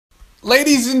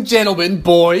Ladies and gentlemen,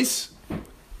 boys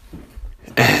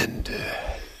and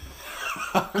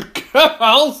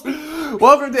girls,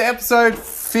 welcome to episode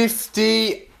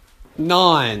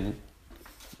 59.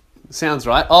 Sounds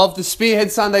right. Of the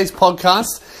Spearhead Sundays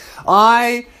podcast.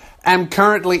 I am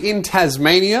currently in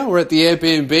Tasmania. We're at the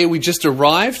AirBnB. We just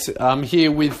arrived. I'm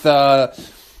here with the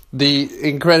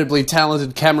incredibly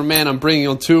talented cameraman I'm bringing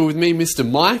on tour with me, Mr.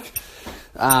 Mike.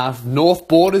 North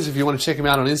Borders, if you want to check him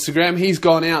out on Instagram. He's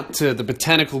gone out to the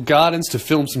botanical gardens to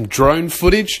film some drone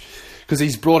footage because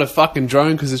he's brought a fucking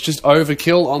drone because it's just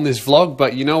overkill on this vlog.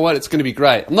 But you know what? It's going to be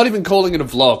great. I'm not even calling it a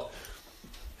vlog.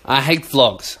 I hate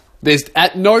vlogs. There's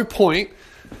at no point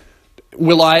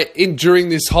will I, during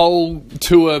this whole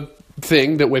tour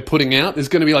thing that we're putting out, there's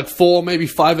going to be like 4, maybe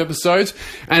 5 episodes,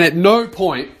 and at no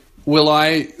point will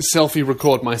I selfie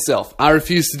record myself. I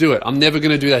refuse to do it. I'm never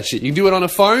going to do that shit. You can do it on a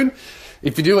phone.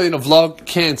 If you do it in a vlog,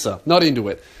 cancer. Not into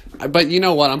it. But you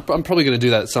know what? I'm probably going to do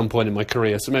that at some point in my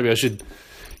career. So maybe I should...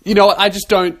 You know what? I just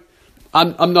don't...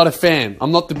 I'm not a fan.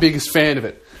 I'm not the biggest fan of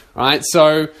it. All right?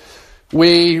 So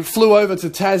we flew over to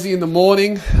Tassie in the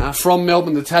morning from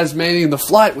Melbourne to Tasmania. And the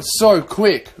flight was so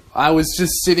quick. I was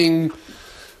just sitting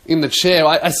in the chair.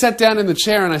 I sat down in the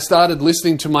chair and I started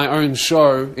listening to my own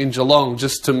show in Geelong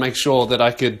just to make sure that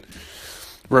I could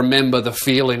remember the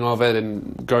feeling of it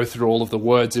and go through all of the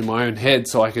words in my own head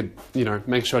so I could, you know,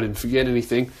 make sure I didn't forget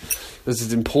anything. This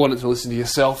is important to listen to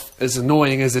yourself. As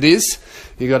annoying as it is,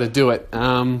 you got to do it.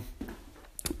 And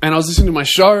I was listening to my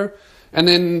show, and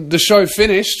then the show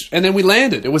finished, and then we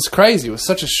landed. It was crazy. It was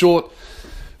such a short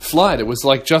flight. It was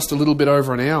like just a little bit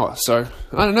over an hour. So,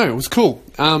 I don't know. It was cool.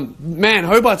 Man,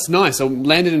 Hobart's nice. I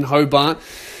landed in Hobart,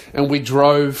 and we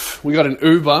got an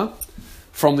Uber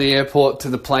from the airport to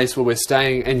the place where we're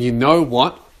staying, and you know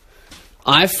what?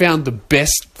 I found the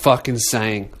best fucking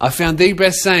saying. I found the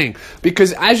best saying.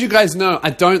 Because as you guys know, I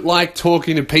don't like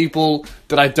talking to people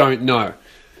that I don't know.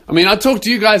 I mean, I talk to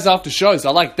you guys after shows.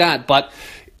 I like that. But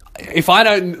if I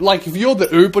don't... Like, if you're the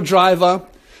Uber driver,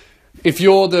 if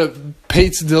you're the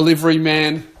pizza delivery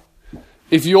man,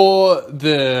 if you're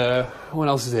the... What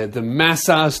else is there? The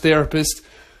massage therapist.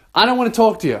 I don't want to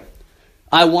talk to you.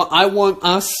 I want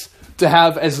us to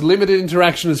have as limited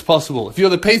interaction as possible. If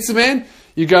you're the pizza man,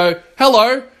 you go,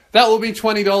 hello, that will be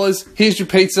 $20. Here's your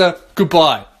pizza.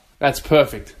 Goodbye. That's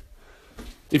perfect.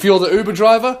 If you're the Uber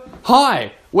driver,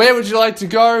 hi, where would you like to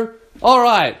go? All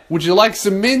right. Would you like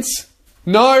some mints?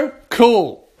 No?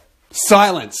 Cool.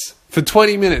 Silence for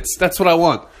 20 minutes. That's what I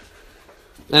want.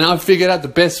 And I've figured out the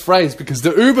best phrase because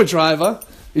the Uber driver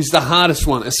is the hardest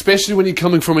one, especially when you're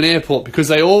coming from an airport because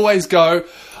they always go,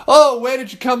 oh, where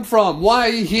did you come from? Why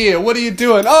are you here? What are you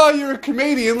doing? Oh, you're a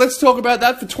comedian. Let's talk about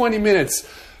that for 20 minutes.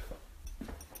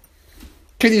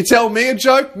 Can you tell me a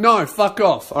joke? No, fuck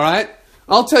off, all right?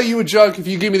 I'll tell you a joke if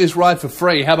you give me this ride for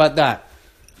free. How about that?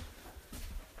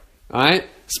 All right?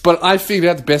 But I figured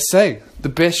out the best saying. The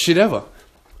best shit ever.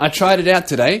 I tried it out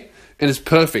today, and it's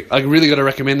perfect. I really got to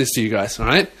recommend this to you guys, all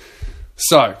right?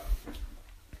 So,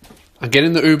 I get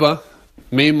in the Uber.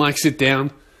 Me and Mike sit down.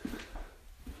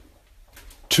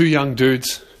 2 young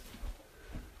dudes,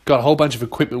 got a whole bunch of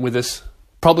equipment with us.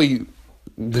 Probably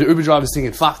the Uber driver's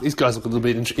thinking, fuck, these guys look a little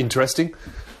bit interesting.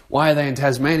 Why are they in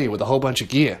Tasmania with a whole bunch of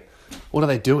gear? What are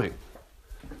they doing?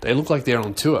 They look like they're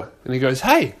on tour. And he goes,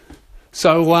 hey,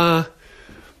 so why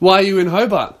are you in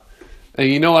Hobart? And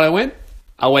you know what I went?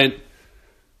 Oh,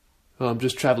 I'm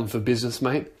just travelling for business,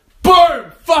 mate.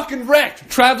 Boom! Fucking wrecked!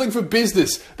 Travelling for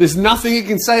business. There's nothing he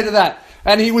can say to that.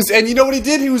 And you know what he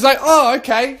did? He was like, oh,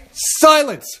 okay.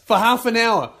 Silence for half an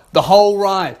hour. The whole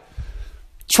ride.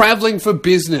 Travelling for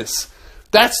business.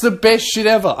 That's the best shit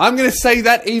ever. I'm going to say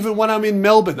that even when I'm in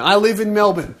Melbourne. I live in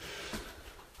Melbourne.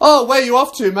 Oh, where are you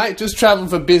off to, mate? Just travelling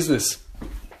for business.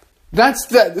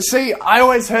 See, I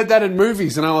always heard that in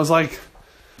movies and I was like,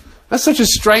 that's such a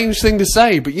strange thing to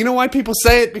say. But you know why people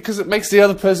say it? Because it makes the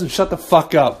other person shut the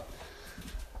fuck up.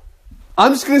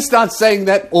 I'm just going to start saying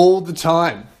that all the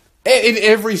time. In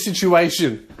every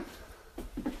situation.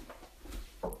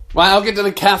 Well, I'll get to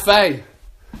the cafe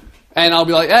and I'll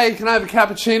be like, hey, can I have a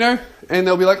cappuccino? And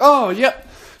they'll be like, oh, yep.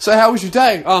 So how was your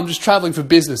day? Oh, I'm just travelling for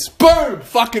business. Boom!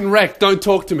 Fucking wrecked. Don't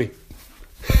talk to me.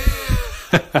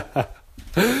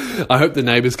 I hope the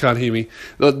neighbours can't hear me.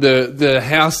 The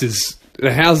houses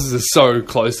are so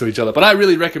close to each other. But I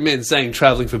really recommend saying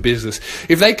travelling for business.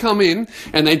 If they come in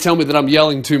and they tell me that I'm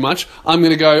yelling too much, I'm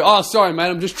going to go, oh, sorry, mate,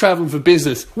 I'm just travelling for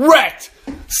business. Wrecked!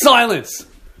 Silence!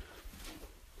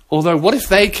 Although, what if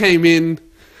they came in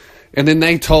and then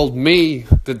they told me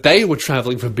that they were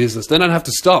travelling for business? Then I'd have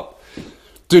to stop.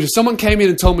 Dude, if someone came in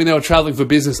and told me they were travelling for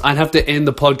business, I'd have to end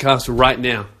the podcast right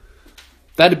now.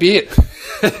 That'd be it.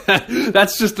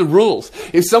 That's just the rules.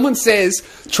 If someone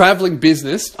says traveling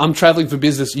business, I'm traveling for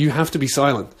business, you have to be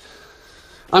silent.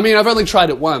 I mean, I've only tried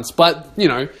it once, but, you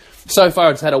know, so far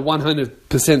it's had a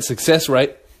 100% success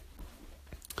rate.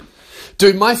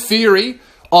 Dude, my theory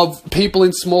of people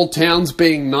in small towns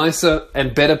being nicer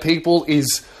and better people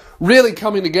is really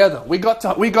coming together. We got to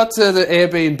the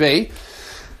Airbnb,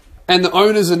 and the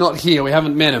owners are not here. We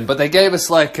haven't met them, but they gave us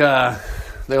like,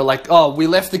 they were like, oh, we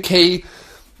left the key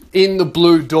in the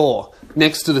blue door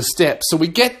next to the steps. So we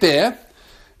get there,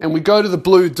 and we go to the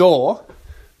blue door,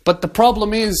 but the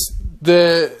problem is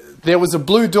there was a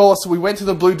blue door, so we went to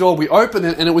the blue door, we opened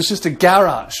it, and it was just a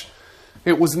garage.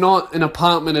 It was not an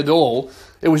apartment at all.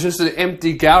 It was just an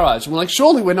empty garage. And we're like,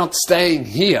 surely we're not staying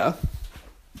here.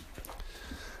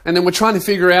 And then we're trying to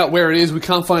figure out where it is. We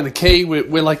can't find the key.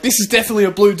 We're like, this is definitely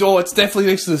a blue door. It's definitely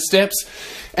next to the steps.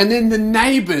 And then the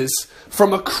neighbours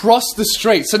from across the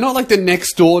street, so not like the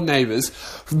next door neighbours,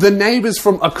 the neighbours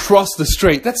from across the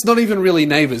street, that's not even really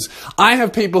neighbours. I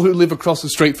have people who live across the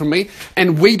street from me,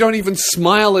 and we don't even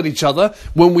smile at each other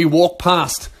when we walk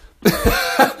past.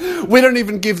 We don't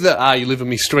even give the, you live in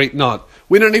me street nod.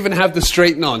 We don't even have the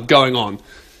street nod going on.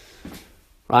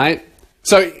 Right?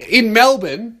 So in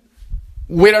Melbourne,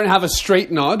 we don't have a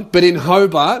street nod, but in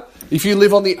Hobart, if you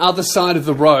live on the other side of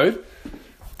the road,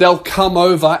 they'll come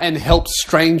over and help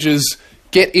strangers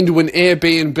get into an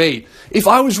Airbnb. If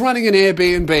I was running an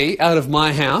Airbnb out of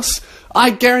my house,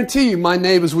 I guarantee you my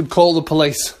neighbours would call the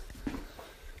police.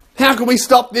 How can we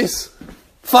stop this?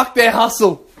 Fuck their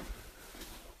hustle.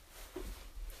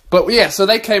 But yeah, so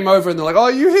they came over and they're like, oh,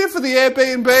 are you here for the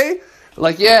Airbnb? We're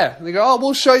like, yeah. And they go, oh,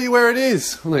 we'll show you where it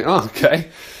is. I'm like, oh, okay.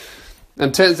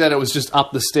 And turns out it was just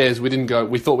up the stairs. We didn't go,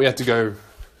 we thought we had to go,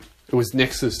 it was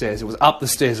next to the stairs. It was up the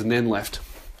stairs and then left.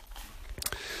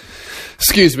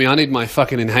 Excuse me, I need my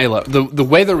fucking inhaler. The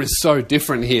weather is so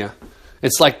different here.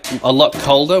 It's like a lot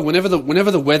colder. Whenever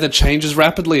the weather changes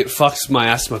rapidly, it fucks my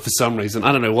asthma for some reason.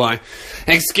 I don't know why.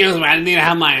 Excuse me, I need to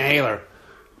have my inhaler.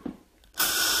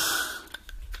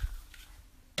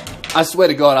 I swear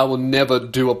to God, I will never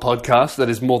do a podcast that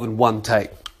is more than one take.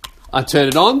 I turn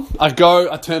it on, I go,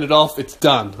 I turn it off, it's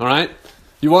done, alright?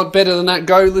 You want better than that?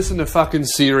 Go listen to fucking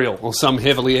Serial or some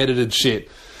heavily edited shit.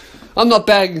 I'm not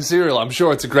bagging Serial, I'm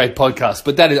sure it's a great podcast,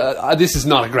 but that is, this is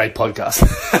not a great podcast.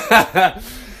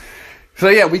 So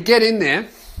yeah, we get in there,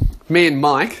 me and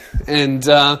Mike, and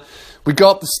we go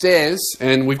up the stairs,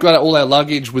 and we've got all our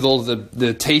luggage with all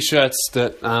the t-shirts,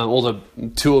 that all the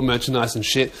tour merchandise and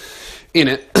shit in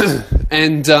it.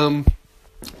 And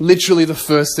literally the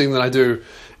first thing that I do,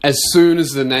 as soon as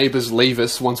the neighbours leave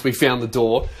us, once we found the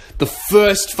door, the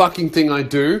first fucking thing I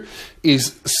do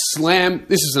is slam,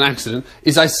 this is an accident,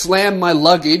 is I slam my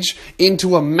luggage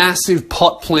into a massive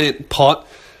pot plant pot,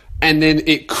 and then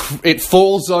it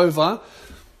falls over.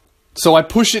 So I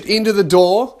push it into the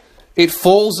door, it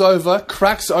falls over,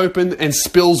 cracks open, and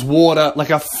spills water,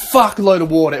 like a fuckload of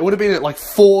water. It would have been like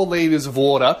 4 litres of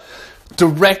water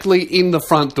directly in the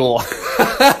front door.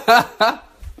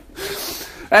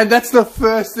 And that's the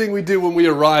first thing we do when we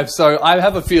arrive. So I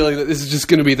have a feeling that this is just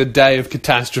going to be the day of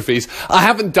catastrophes. I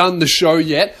haven't done the show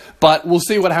yet, but we'll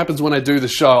see what happens when I do the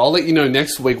show. I'll let you know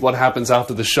next week what happens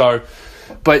after the show.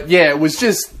 But yeah, it was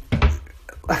just,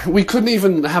 we couldn't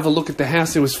even have a look at the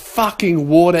house. There was fucking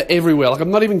water everywhere. Like,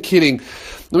 I'm not even kidding.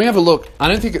 Let me have a look. I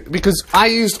don't think, because I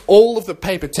used all of the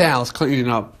paper towels cleaning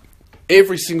up.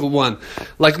 Every single one.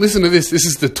 Like, listen to this. This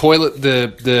is the toilet,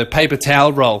 the paper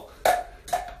towel roll.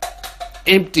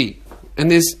 Empty.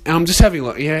 And I'm just having a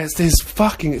look. Yeah, there's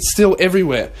fucking, it's still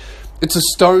everywhere. It's a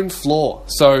stone floor.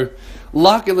 So,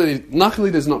 luckily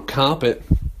there's not carpet.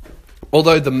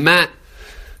 Although the mat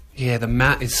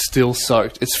is still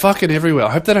soaked. It's fucking everywhere.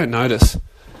 I hope they don't notice.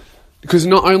 Because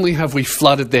not only have we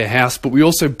flooded their house, but we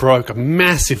also broke a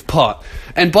massive pot.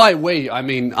 And by we, I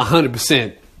mean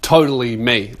 100%. Totally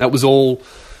me. That was all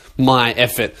my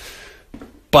effort.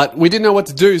 But we didn't know what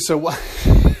to do, so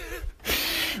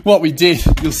what we did,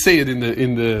 you'll see it in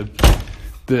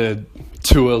the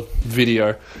tour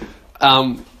video.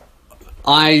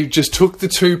 I just took the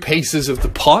 2 pieces of the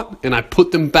pot and I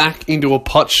put them back into a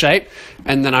pot shape,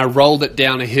 and then I rolled it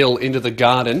down a hill into the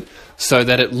garden so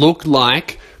that it looked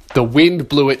like the wind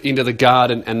blew it into the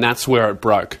garden, and that's where it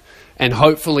broke. And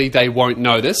hopefully they won't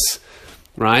notice,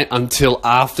 right, until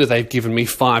after they've given me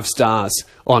 5 stars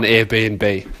on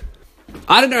Airbnb.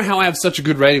 I don't know how I have such a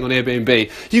good rating on Airbnb.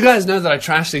 You guys know that I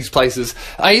trash these places.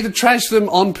 I either trash them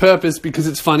on purpose because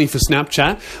it's funny for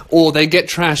Snapchat, or they get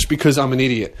trashed because I'm an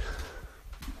idiot.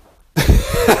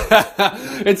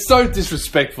 It's so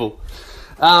disrespectful.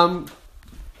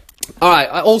 All right.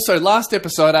 Also, last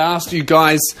episode, I asked you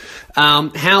guys,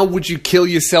 how would you kill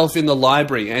yourself in the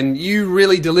library? And you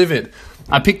really delivered.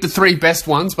 I picked the 3 best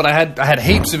ones, but I had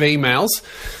heaps of emails.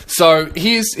 So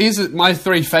here's my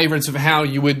 3 favourites of how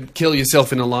you would kill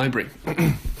yourself in a library.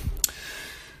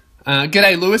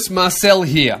 G'day Lewis, Marcel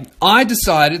here. I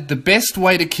decided the best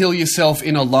way to kill yourself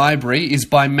in a library is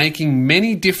by making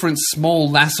many different small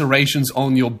lacerations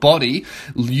on your body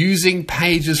using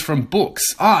pages from books.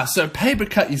 So paper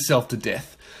cut yourself to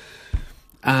death.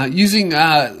 Using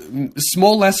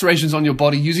small lacerations on your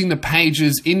body using the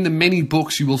pages in the many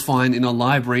books you will find in a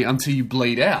library until you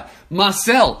bleed out.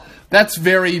 Marcel, that's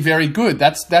very, very good.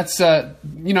 That's definitely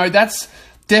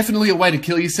a way to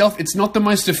kill yourself. It's not the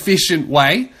most efficient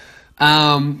way.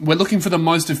 We're looking for the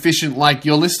most efficient, like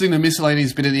you're listening to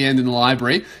miscellaneous bit at the end in the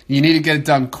library, you need to get it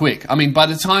done quick. I mean, by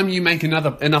the time you make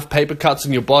enough paper cuts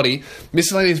in your body,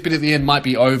 miscellaneous bit at the end might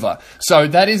be over. So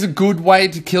that is a good way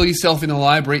to kill yourself in a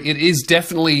library. It is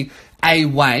definitely a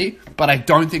way, but I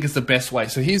don't think it's the best way.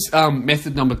 So here's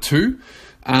method number 2.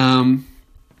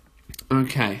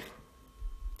 Okay.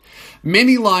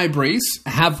 Many libraries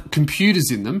have computers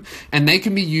in them, and they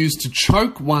can be used to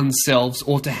choke oneself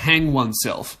or to hang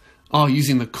oneself.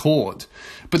 Using the cord.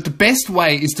 But the best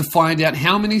way is to find out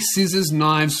how many scissors,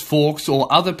 knives, forks, or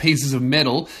other pieces of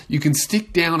metal you can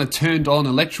stick down a turned-on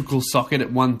electrical socket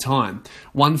at one time.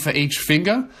 One for each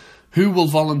finger. Who will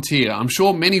volunteer? I'm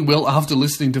sure many will after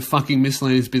listening to fucking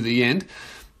miscellaneous bit at the end.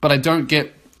 But I don't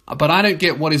get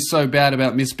what is so bad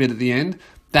about Miss Bit at the end.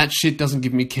 That shit doesn't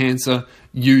give me cancer.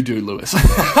 You do, Lewis.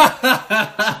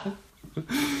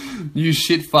 You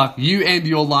shit fuck. You end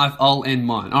your life, I'll end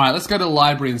mine. Alright, let's go to the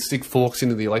library and stick forks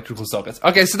into the electrical sockets.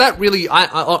 Okay, so that really,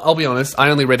 I'll be honest, I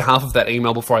only read half of that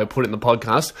email before I put it in the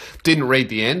podcast. Didn't read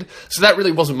the end. So that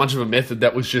really wasn't much of a method.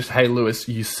 That was just, hey Lewis,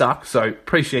 you suck. So,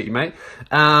 appreciate you, mate.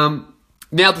 Now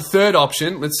the third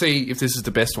option, let's see if this is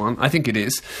the best one. I think it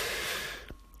is.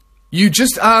 You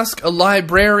just ask a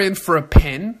librarian for a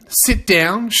pen, sit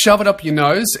down, shove it up your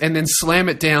nose, and then slam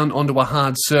it down onto a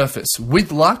hard surface.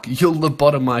 With luck, you'll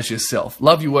lobotomize yourself.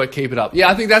 Love your work, keep it up. Yeah,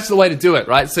 I think that's the way to do it,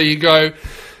 right? So you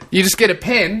just get a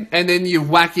pen, and then you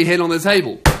whack your head on the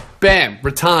table. Bam,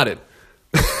 retarded.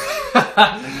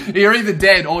 You're either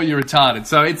dead or you're retarded.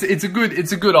 So it's a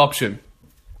good option.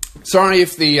 Sorry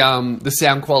if the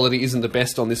sound quality isn't the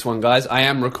best on this one, guys. I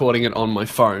am recording it on my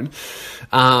phone.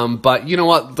 But you know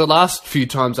what? The last few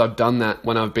times I've done that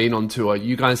when I've been on tour,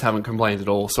 you guys haven't complained at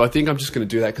all. So I think I'm just going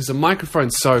to do that because the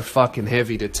microphone's so fucking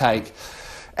heavy to take.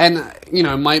 And, you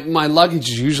know, my luggage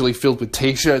is usually filled with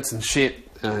t-shirts and shit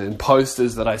and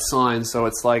posters that I sign. So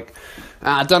it's like,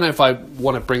 I don't know if I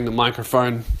want to bring the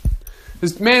microphone.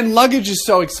 Because, man, luggage is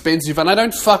so expensive and I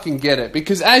don't fucking get it.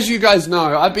 Because as you guys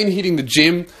know, I've been hitting the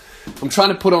gym. I'm trying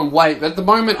to put on weight. At the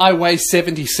moment, I weigh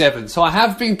 77. So I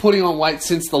have been putting on weight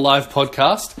since the live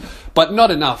podcast, but not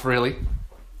enough, really.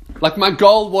 Like, my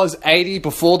goal was 80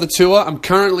 before the tour. I'm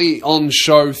currently on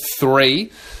show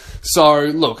 3. So,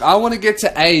 look, I want to get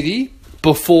to 80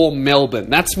 before Melbourne.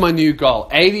 That's my new goal.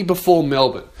 80 before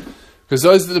Melbourne. Because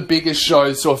those are the biggest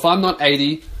shows. So if I'm not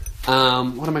 80...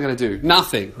 what am I going to do?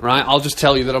 Nothing, right? I'll just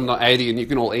tell you that I'm not 80 and you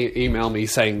can all email me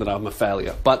saying that I'm a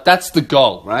failure. But that's the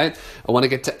goal, right? I want to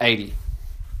get to 80.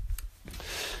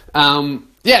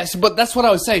 But that's what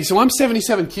I was saying. So I'm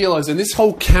 77 kilos and this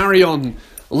whole carry-on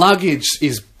luggage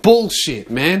is bullshit,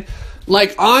 man.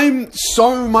 Like, I'm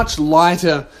so much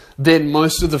lighter than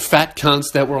most of the fat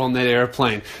cunts that were on that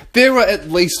airplane. There were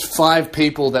at least 5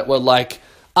 people that were like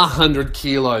 100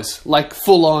 kilos, like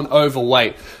full-on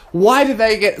overweight. Why do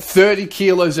they get 30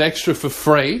 kilos extra for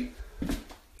free?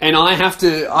 And I have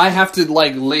to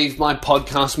like leave my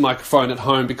podcast microphone at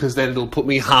home because then it'll put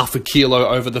me half a kilo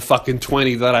over the fucking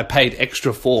 20 that I paid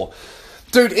extra for.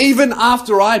 Dude, even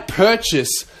after I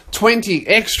purchase 20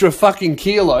 extra fucking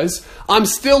kilos, I'm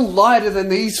still lighter than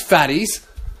these fatties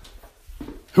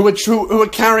who are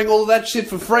carrying all of that shit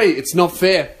for free. It's not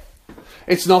fair.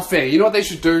 It's not fair. You know what they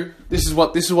should do? This is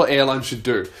what airlines should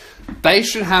do. They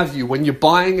should have you, when you're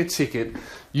buying a ticket,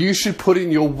 you should put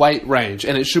in your weight range,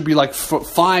 and it should be like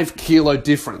 5 kilo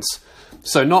difference.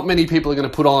 So not many people are going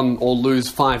to put on or lose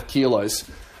 5 kilos,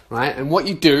 right? And what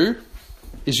you do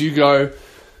is you go,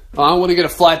 I want to get a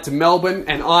flight to Melbourne,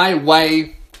 and I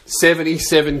weigh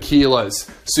 77 kilos.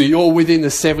 So you're within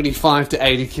the 75 to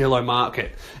 80 kilo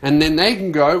market. And then they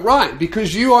can go, right,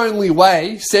 because you only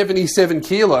weigh 77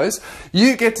 kilos,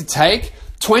 you get to take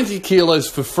 20 kilos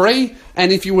for free,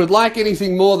 and if you would like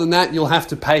anything more than that, you'll have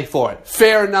to pay for it.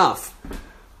 Fair enough.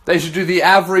 They should do the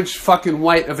average fucking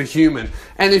weight of a human.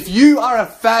 And if you are a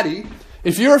fatty,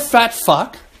 if you're a fat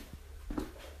fuck,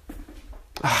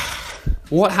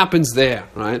 What happens there,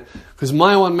 right? Because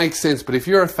my one makes sense, but if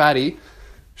you're a fatty,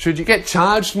 should you get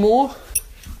charged more?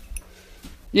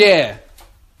 Yeah.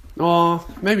 Oh,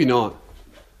 maybe not.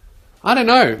 I don't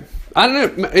know.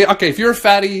 Okay, if you're a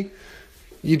fatty,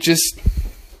 I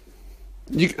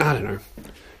don't know.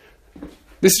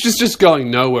 This is just going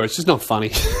nowhere. It's just not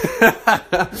funny.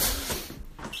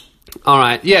 All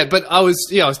right, yeah, but I was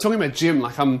talking about gym.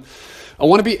 Like I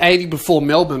want to be 80 before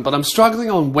Melbourne, but I'm struggling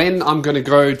on when I'm going to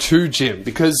go to gym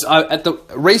because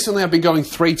recently I've been going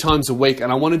 3 times a week,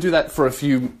 and I want to do that for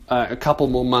a couple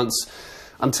more months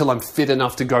until I'm fit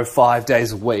enough to go 5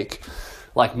 days a week,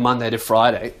 like Monday to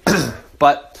Friday.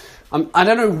 But I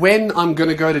don't know when I'm going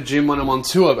to go to gym when I'm on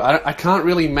tour. I can't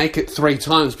really make it 3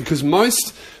 times because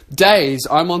most days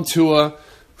I'm on tour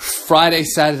Friday,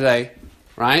 Saturday,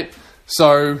 right?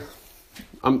 So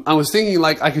I was thinking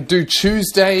like I could do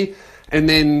Tuesday and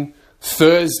then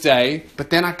Thursday, but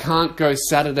then I can't go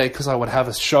Saturday because I would have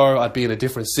a show. I'd be in a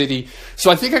different city. So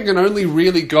I think I can only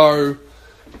really go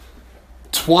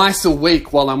twice a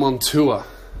week while I'm on tour,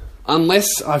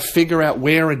 unless I figure out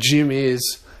where a gym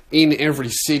is in every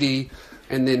city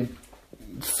and then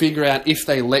figure out if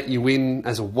they let you in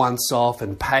as a once-off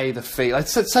and pay the fee.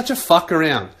 It's such a fuck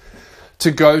around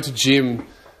to go to gym.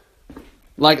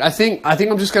 Like, I think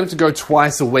I'm just going to have to go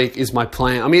twice a week is my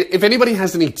plan. I mean, if anybody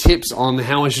has any tips on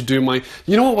how I should do my...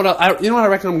 You know what I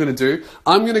reckon I'm going to do?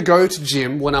 I'm going to go to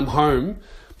gym when I'm home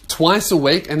twice a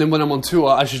week, and then when I'm on tour,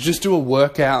 I should just do a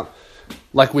workout,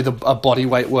 like with a body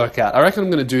weight workout. I reckon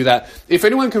I'm going to do that. If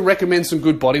anyone can recommend some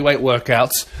good body weight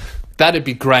workouts, that'd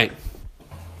be great.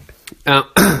 I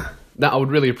would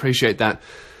really appreciate that.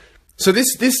 So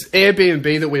this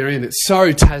Airbnb that we're in, it's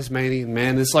so Tasmanian,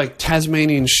 man. There's like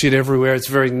Tasmanian shit everywhere. It's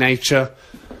very nature.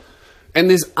 And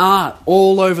there's art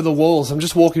all over the walls. I'm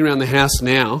just walking around the house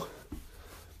now.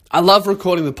 I love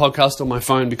recording the podcast on my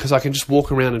phone because I can just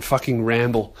walk around and fucking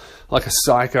ramble like a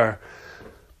psycho.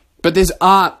 But there's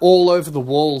art all over the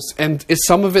walls, and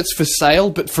some of it's for sale,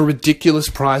 but for ridiculous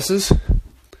prices.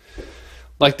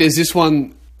 Like there's this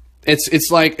one,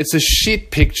 it's a shit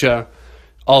picture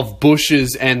of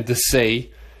bushes and the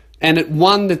sea, and it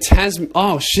won the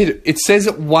it says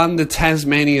it won the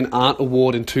Tasmanian Art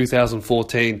Award in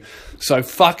 2014. So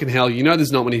fucking hell,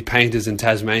 there's not many painters in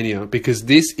Tasmania, because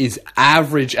this is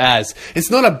average as.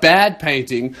 It's not a bad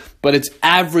painting, but it's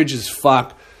average as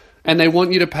fuck, and they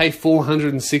want you to pay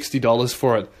 $460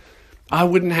 for it. I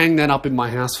wouldn't hang that up in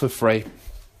my house for free.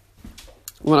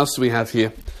 What else do we have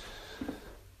here?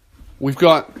 We've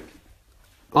got...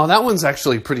 Oh, that one's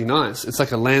actually pretty nice. It's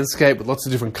like a landscape with lots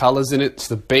of different colours in it. It's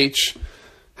the beach.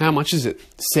 How much is it?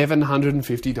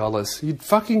 $750. You're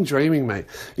fucking dreaming, mate.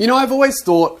 I've always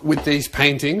thought with these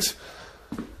paintings,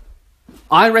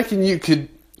 I reckon you could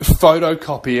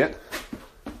photocopy it,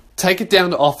 take it down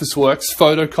to Officeworks,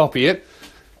 photocopy it,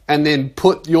 and then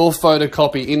put your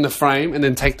photocopy in the frame and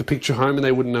then take the picture home and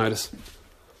they wouldn't notice.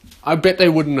 I bet they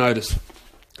wouldn't notice.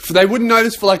 They wouldn't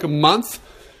notice for like a month,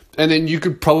 and then you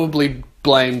could probably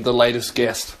blame the latest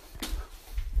guest.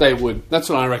 They would. That's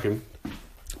what I reckon.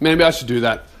 Maybe I should do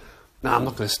that. Nah, I'm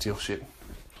not going to steal shit.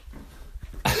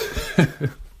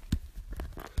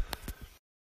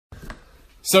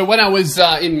 So when I was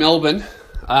in Melbourne,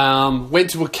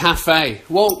 went to a cafe.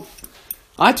 Well,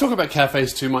 I talk about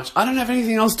cafes too much. I don't have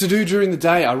anything else to do during the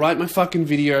day. I write my fucking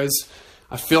videos,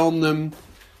 I film them,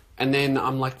 and then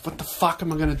I'm like, what the fuck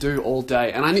am I going to do all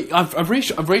day? And I've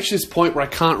reached this point where I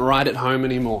can't write at home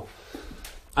anymore.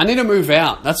 I need to move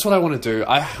out. That's what I want to do.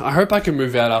 I hope I can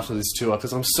move out after this tour,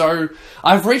 because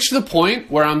I've reached the point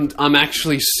where I'm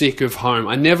actually sick of home.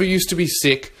 I never used to be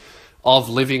sick of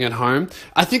living at home.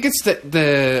 I think it's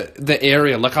the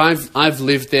area. Like I've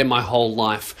lived there my whole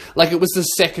life. Like it was the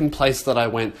second place that I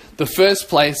went. The first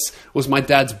place was my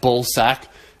dad's ball sack,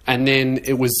 and then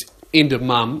it was into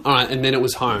mum. All right, and then it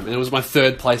was home, and it was my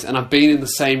third place. And I've been in the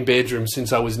same bedroom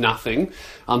since I was nothing.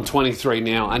 I'm 23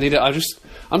 now. I'm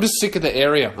just sick of the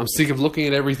area. I'm sick of looking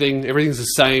at everything. Everything's the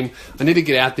same. I need to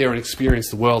get out there and experience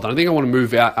the world. I think I want to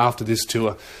move out after this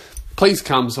tour. Please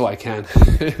come so I can.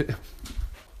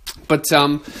 But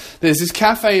there's this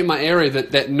cafe in my area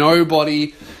that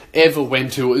nobody ever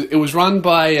went to. It was run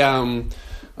by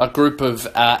a group of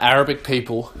Arabic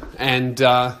people. And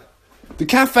the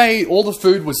cafe, all the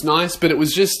food was nice, but it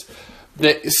was just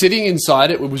that sitting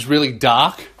inside it was really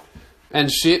dark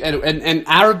and shit. And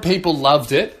Arab people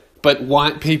loved it, but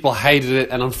white people hated it,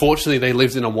 and unfortunately they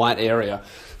lived in a white area.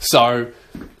 So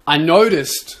I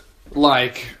noticed,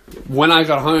 like, when I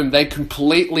got home, they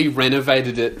completely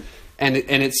renovated it, and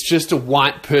it's just a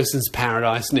white person's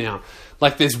paradise now.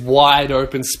 Like, there's wide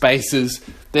open spaces,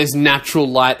 there's natural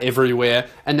light everywhere,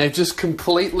 and they've just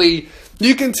completely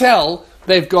You can tell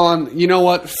they've gone, you know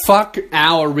what, fuck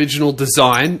our original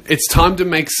design. It's time to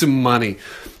make some money.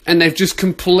 And they've just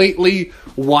completely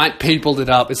white peopled it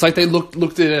up. It's like they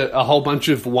looked at a whole bunch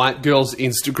of white girls'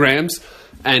 Instagrams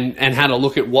and had a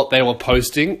look at what they were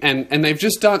posting. And they've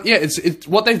just done, it's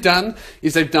what they've done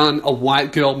is they've done a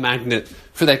white girl magnet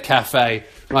for their cafe.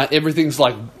 Right, everything's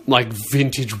like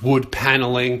vintage wood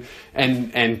paneling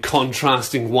and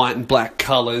contrasting white and black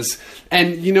colours.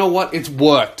 And you know what? It's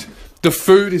worked. The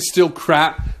food is still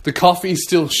crap. The coffee is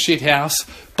still shithouse.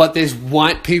 But there's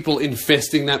white people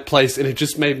infesting that place, and it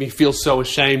just made me feel so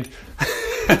ashamed.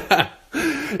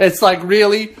 It's like,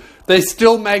 really? They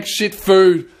still make shit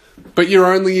food, but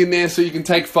you're only in there so you can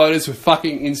take photos for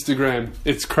fucking Instagram.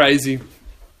 It's crazy.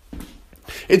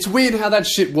 It's weird how that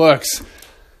shit works.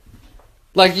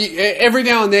 Like, every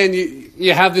now and then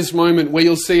you have this moment where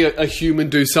you'll see a human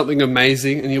do something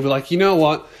amazing and you'll be like, you know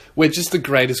what? We're just the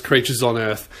greatest creatures on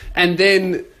earth. And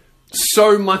then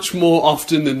so much more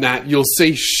often than that, you'll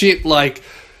see shit like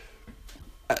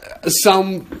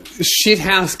some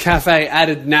shithouse cafe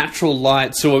added natural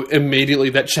light, so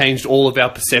immediately that changed all of our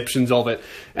perceptions of it.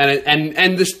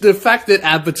 And the fact that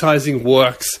advertising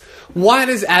works. Why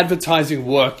does advertising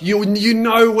work? You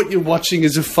know what you're watching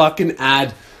is a fucking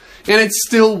ad. And it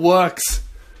still works.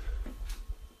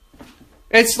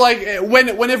 It's like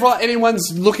whenever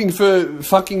anyone's looking for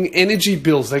fucking energy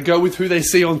bills, they go with who they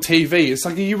see on TV. It's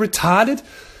like, are you retarded?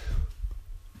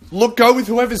 Go with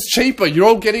whoever's cheaper. You're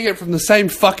all getting it from the same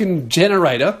fucking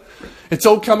generator. It's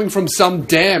all coming from some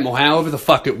dam or however the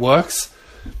fuck it works.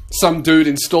 Some dude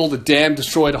installed a dam,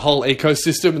 destroyed a whole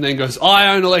ecosystem, and then goes,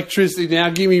 I own electricity now,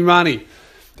 give me money.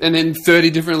 And then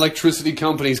 30 different electricity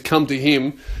companies come to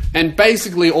him. And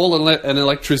basically all an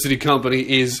electricity company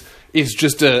is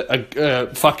just a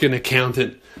fucking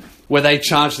accountant where they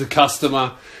charge the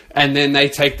customer and then they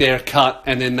take their cut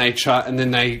and then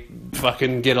they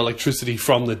fucking get electricity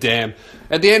from the dam.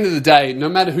 At the end of the day, no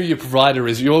matter who your provider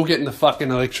is, you're all getting the fucking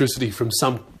electricity from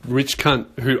some rich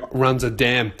cunt who runs a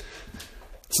dam.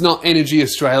 It's not Energy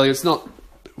Australia. It's not...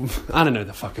 I don't know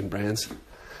the fucking brands.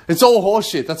 It's all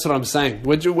horseshit, that's what I'm saying.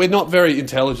 We're not very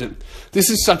intelligent. This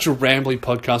is such a rambly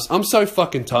podcast. I'm so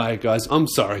fucking tired, guys. I'm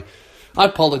sorry. I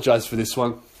apologise for this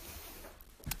one.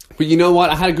 But you know what?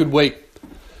 I had a good week.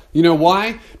 You know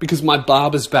why? Because my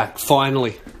barber's back,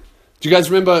 finally. Do you guys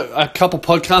remember a couple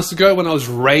podcasts ago when I was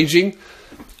raging?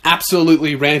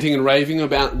 Absolutely ranting and raving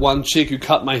about one chick who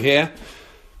cut my hair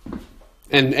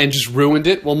and just ruined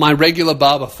it? Well, my regular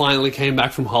barber finally came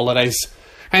back from holidays.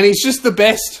 And he's just the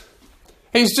best.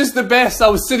 He's just the best. I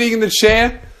was sitting in the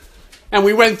chair and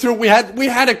we went through, we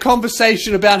had a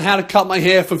conversation about how to cut my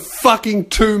hair for fucking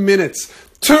 2 minutes.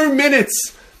 2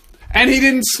 minutes! And he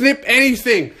didn't snip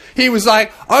anything. He was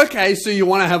like, okay, so you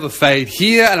want to have a fade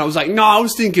here? And I was like, no, I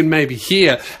was thinking maybe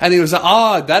here. And he was like,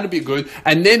 oh, that'd be good.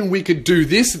 And then we could do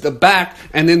this at the back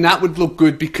and then that would look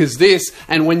good because this.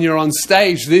 And when you're on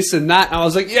stage, this and that. And I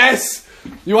was like, yes,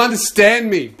 you understand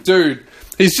me, dude.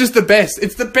 He's just the best.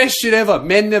 It's the best shit ever.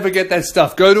 Men never get that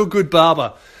stuff. Go to a good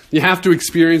barber. You have to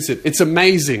experience it. It's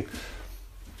amazing.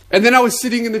 And then I was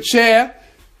sitting in the chair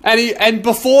and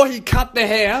before he cut the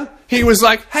hair, he was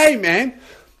like, hey man,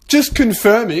 just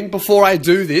confirming before I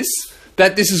do this,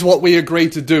 that this is what we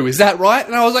agreed to do. Is that right?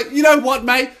 And I was like, you know what,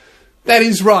 mate? That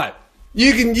is right.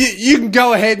 You can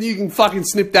go ahead and you can fucking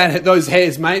snip those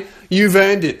hairs, mate. You've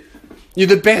earned it. You're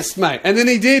the best, mate. And then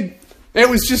he did. It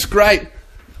was just great.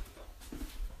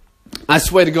 I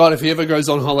swear to God, if he ever goes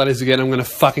on holidays again, I'm going to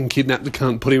fucking kidnap the cunt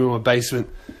and put him in my basement.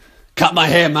 Cut my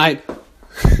hair, mate.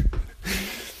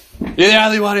 You're the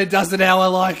only one who does it how I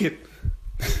like it.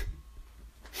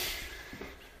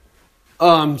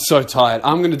 Oh, I'm so tired.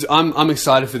 I'm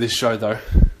excited for this show though.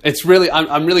 It's really,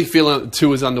 I'm really feeling the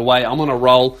tour's underway. I'm on a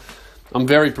roll. I'm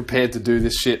very prepared to do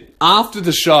this shit. After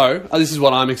the show, this is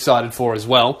what I'm excited for as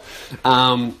well.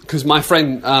 Because my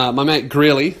friend, my mate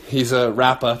Greeley, he's a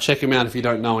rapper. Check him out if you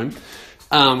don't know him.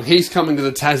 He's coming to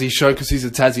the Tassie show because he's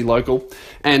a Tassie local.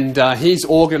 And he's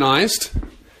organised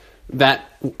that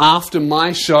after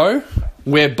my show,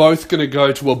 we're both going to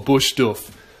go to a bush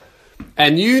doof.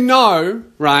 And you know,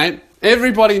 right,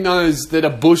 everybody knows that a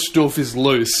bush doof is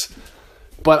loose.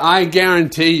 But I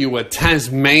guarantee you a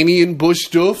Tasmanian bush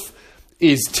doof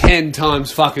is 10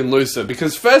 times fucking looser.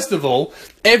 Because first of all,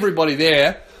 everybody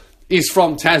there is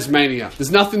from Tasmania.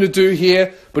 There's nothing to do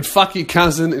here but fuck your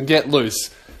cousin and get loose.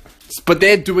 But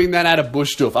they're doing that at a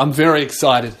bush doof. I'm very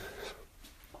excited.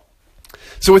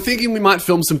 So we're thinking we might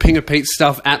film some Pinger Pete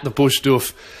stuff at the bush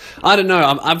doof. I don't know.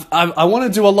 I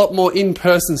want to do a lot more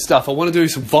in-person stuff. I want to do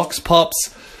some vox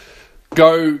pops.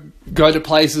 Go to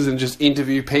places and just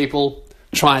interview people.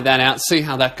 try that out, see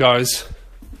how that goes.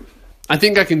 I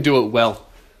think I can do it well.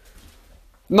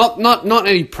 Not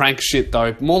any prank shit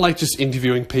though. More like just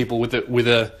interviewing people with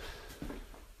a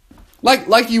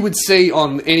like you would see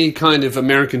on any kind of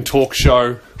American talk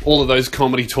show, all of those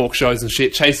comedy talk shows and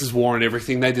shit, Chase's War and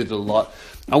everything. They did it a lot.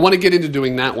 I want to get into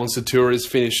doing that once the tour is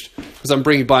finished, because I'm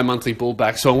bringing bi-monthly bull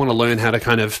back, so I want to learn how to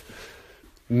kind of...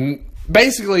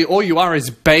 Basically, all you are is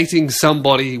baiting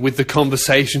somebody with the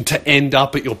conversation to end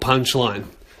up at your punchline.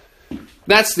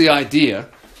 That's the idea.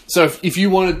 So if you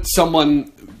wanted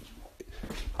someone...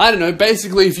 I don't know,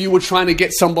 basically if you were trying to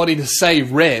get somebody to say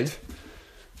red,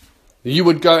 you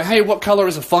would go, hey, what colour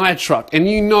is a fire truck? And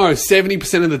you know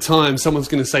 70% of the time someone's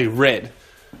going to say red.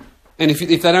 And if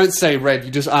they don't say red, you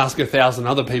just ask 1,000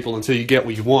 other people until you get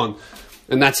what you want.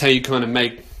 And that's how you kind of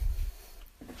make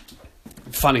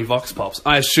funny vox pops.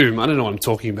 I assume. I don't know what I'm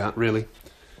talking about, really.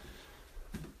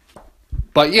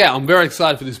 But yeah, I'm very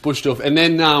excited for this bush doof. And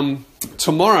then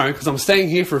tomorrow, because I'm staying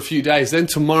here for a few days, then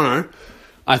tomorrow,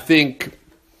 I think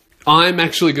I'm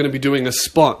actually going to be doing a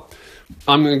spot.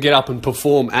 I'm going to get up and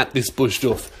perform at this bush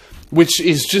doof, which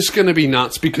is just going to be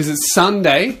nuts, because it's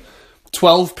Sunday,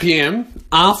 12 p.m,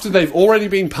 after they've already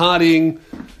been partying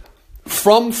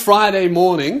from Friday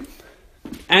morning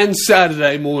and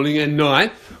Saturday morning and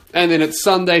night, and then it's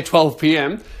Sunday, 12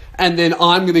 p.m, and then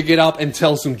I'm going to get up and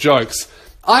tell some jokes.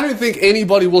 I don't think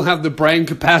anybody will have the brain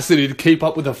capacity to keep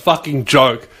up with a fucking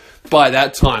joke by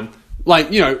that time.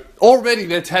 Like, you know, already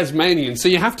they're Tasmanian, so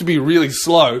you have to be really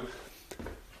slow.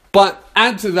 But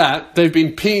add to that, they've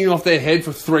been peeing off their head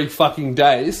for 3 fucking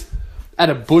days at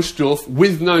a bush doof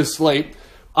with no sleep.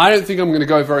 I don't think I'm going to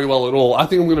go very well at all. I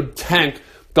think I'm going to tank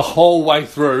the whole way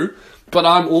through, but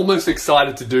I'm almost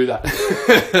excited to do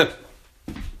that.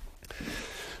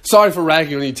 Sorry for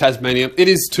ragging on you, Tasmania. It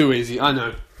is too easy, I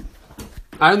know.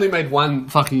 I only made one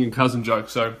fucking cousin joke,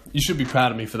 so you should be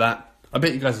proud of me for that. I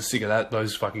bet you guys are sick of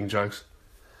those fucking jokes.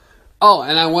 Oh,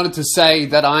 and I wanted to say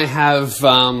that I have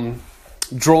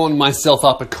drawn myself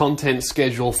up a content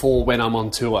schedule for when I'm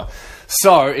on tour.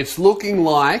 So it's looking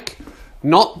like,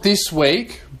 not this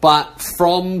week, but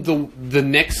from the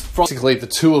next... Basically, the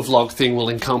tour vlog thing will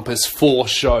encompass 4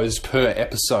 shows per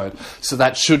episode. So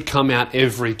that should come out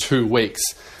every 2 weeks.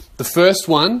 The first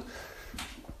one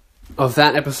of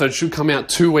that episode should come out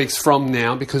 2 weeks from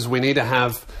now, because we need to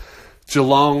have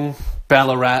Geelong,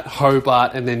 Ballarat,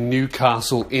 Hobart, and then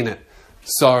Newcastle in it.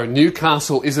 So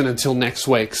Newcastle isn't until next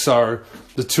week, so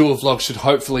the tour vlog should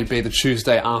hopefully be the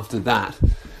Tuesday after that.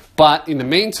 But in the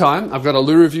meantime, I've got a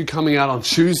loo review coming out on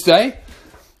Tuesday.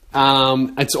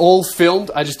 It's all filmed.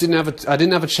 I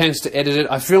didn't have a chance to edit it.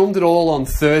 I filmed it all on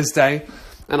Thursday,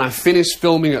 and I finished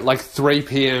filming at like 3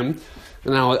 p.m.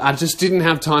 And I just didn't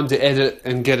have time to edit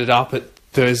and get it up at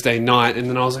Thursday night. And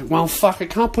then I was like, well, fuck, I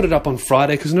can't put it up on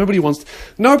Friday because nobody wants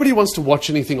to watch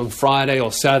anything on Friday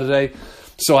or Saturday.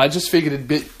 So I just figured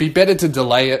it'd be better to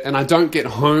delay it. And I don't get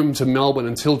home to Melbourne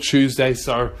until Tuesday.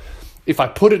 So if I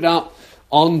put it up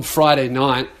on Friday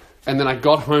night and then I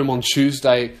got home on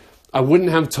Tuesday, I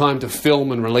wouldn't have time to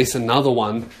film and release another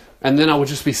one. And then I would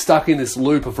just be stuck in this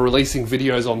loop of releasing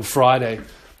videos on Friday.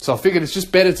 So I figured it's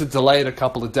just better to delay it a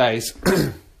couple of days.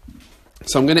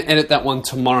 So I'm going to edit that one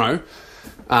tomorrow,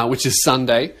 which is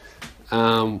Sunday.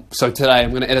 So today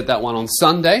I'm going to edit that one on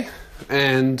Sunday.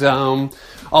 And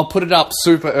I'll put it up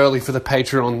super early for the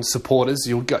Patreon supporters.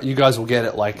 You guys will get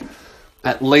it like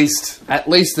at least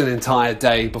an entire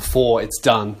day before it's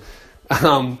done.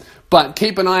 But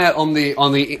keep an eye out on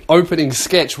the opening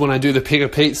sketch when I do the Pig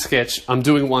of Pete sketch. I'm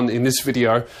doing one in this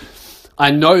video. I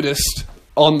noticed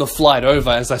on the flight over,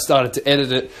 as I started to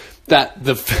edit it, that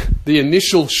the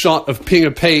initial shot of Pig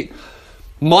of Pete,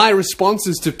 my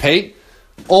responses to Pete,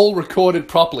 all recorded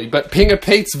properly, but Pig of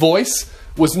Pete's voice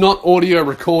was not audio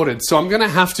recorded. So I'm going to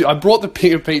have to... I brought the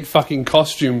Pig of Pete fucking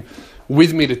costume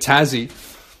with me to Tassie,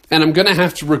 and I'm going to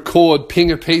have to record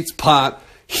Pig of Pete's part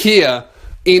here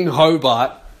in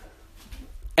Hobart,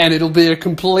 and it'll be a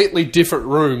completely different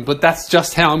room, but that's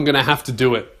just how I'm going to have to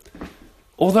do it.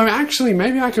 Although, actually,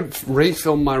 maybe I could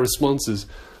refilm my responses.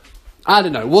 I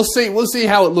don't know. We'll see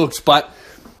how it looks, but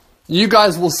you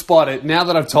guys will spot it now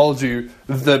that I've told you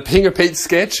the Pig of Pete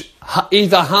sketch.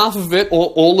 Either half of it or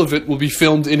all of it will be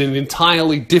filmed in an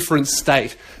entirely different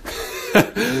state.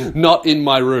 Not in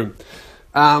my room.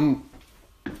 And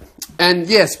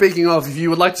yeah, speaking of, if you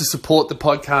would like to support the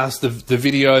podcast, the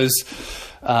videos,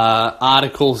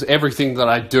 articles, everything that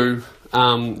I do,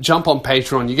 jump on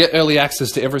Patreon. You get early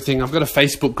access to everything. I've got a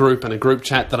Facebook group and a group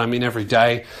chat that I'm in every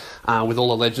day with all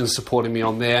the legends supporting me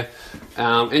on there.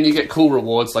 And you get cool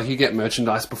rewards, like you get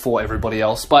merchandise before everybody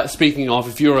else. But speaking of,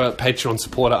 if you're a Patreon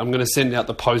supporter, I'm going to send out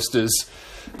the posters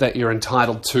that you're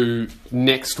entitled to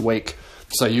next week.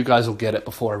 So you guys will get it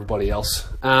before everybody else.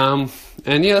 And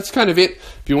yeah, that's kind of it.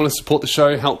 If you want to support the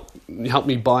show, help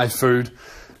me buy food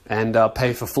and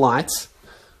pay for flights,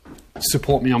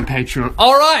 support me on Patreon.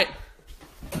 All right,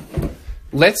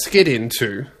 let's get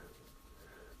into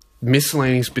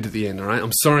miscellaneous bit at the end, all right?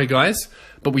 I'm sorry, guys,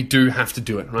 but we do have to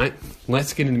do it, right?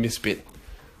 Let's get into this bit.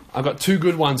 I've got two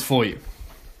good ones for you.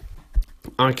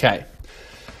 Okay.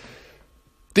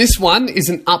 This one is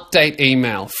an update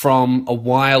email from a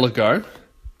while ago.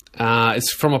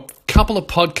 It's from a couple of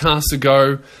podcasts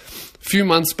ago. A few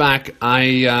months back,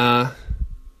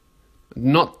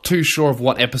 not too sure of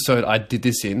what episode I did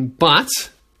this in, but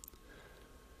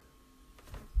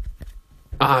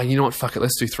you know what? Fuck it.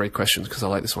 Let's do 3 questions because I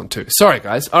like this one too. Sorry,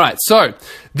 guys. All right. So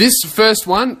this first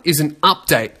one is an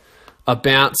update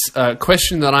about a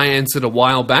question that I answered a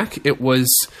while back. It was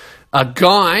a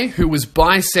guy who was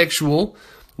bisexual,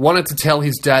 wanted to tell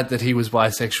his dad that he was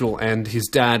bisexual, and his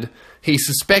dad, he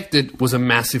suspected, was a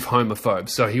massive homophobe.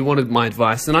 So he wanted my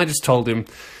advice, and I just told him,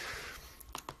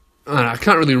 I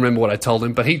can't really remember what I told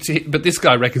him, but but this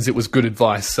guy reckons it was good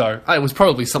advice. So it was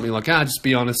probably something like, just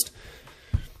be honest.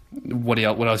 What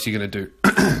else are you going to do?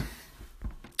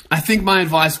 I think my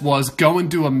advice was go and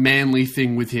do a manly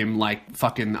thing with him, like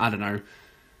fucking, I don't know,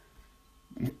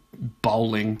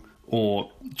 bowling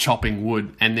or chopping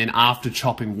wood. And then after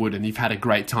chopping wood and you've had a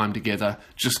great time together,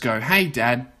 just go, hey,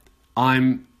 Dad,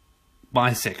 I'm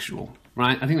bisexual,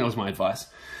 right? I think that was my advice.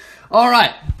 All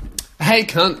right. Hey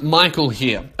cunt, Michael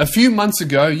here. A few months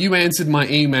ago, you answered my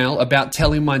email about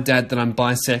telling my dad that I'm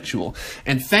bisexual,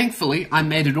 and thankfully, I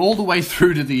made it all the way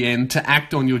through to the end to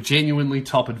act on your genuinely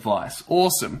top advice.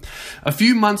 Awesome. A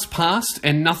few months passed,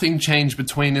 and nothing changed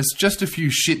between us, just a few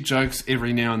shit jokes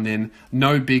every now and then.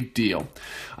 No big deal.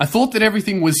 I thought that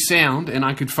everything was sound, and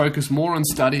I could focus more on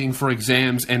studying for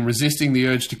exams and resisting the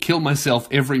urge to kill myself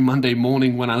every Monday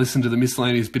morning when I listened to the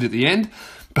miscellaneous bit at the end,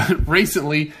 but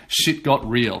recently, shit got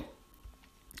real.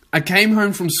 I came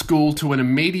home from school to an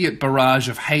immediate barrage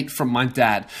of hate from my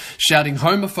dad, shouting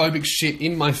homophobic shit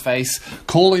in my face,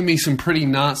 calling me some pretty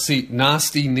nasty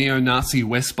neo-Nazi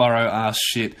Westboro-ass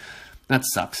shit. That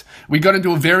sucks. We got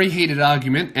into a very heated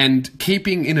argument, and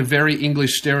keeping in a very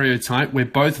English stereotype, we're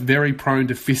both very prone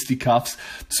to fisticuffs,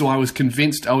 so I was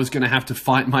convinced I was going to have to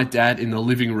fight my dad in the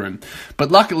living room. But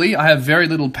luckily, I have very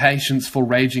little patience for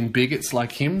raging bigots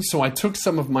like him, so I took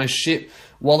some of my shit,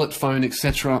 wallet, phone,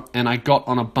 etc., and I got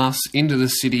on a bus into the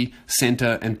city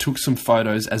centre and took some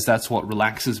photos, as that's what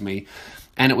relaxes me.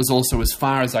 And it was also as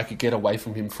far as I could get away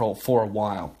from him for a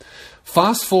while.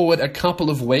 Fast forward a couple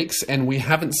of weeks and we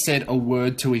haven't said a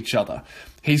word to each other.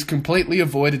 He's completely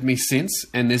avoided me since,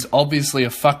 and there's obviously a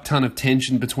fuck ton of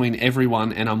tension between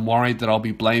everyone, and I'm worried that I'll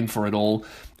be blamed for it all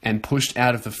and pushed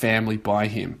out of the family by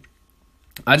him.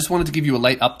 I just wanted to give you a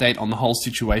late update on the whole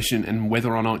situation and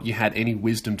whether or not you had any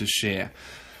wisdom to share.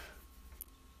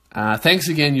 Thanks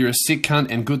again, you're a sick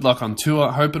cunt, and good luck on tour.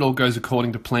 Hope it all goes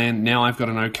according to plan. Now I've got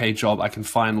an okay job, I can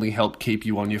finally help keep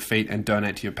you on your feet and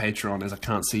donate to your Patreon, as I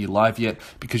can't see you live yet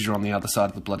because you're on the other side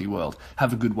of the bloody world.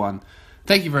 Have a good one.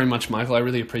 Thank you very much, Michael. I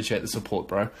really appreciate the support,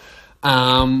 bro.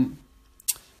 And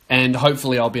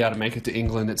hopefully I'll be able to make it to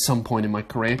England at some point in my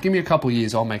career. Give me a couple of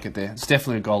years, I'll make it there. It's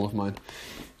definitely a goal of mine.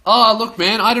 Oh, look,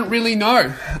 man, I don't really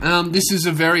know. This is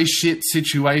a very shit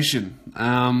situation.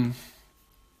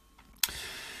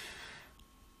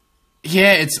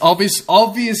 Yeah, it's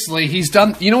obviously he's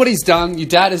done, you know what he's done? Your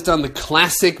dad has done the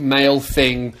classic male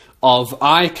thing of,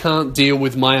 I can't deal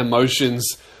with my emotions.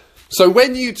 So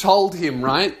when you told him,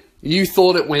 right, you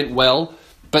thought it went well,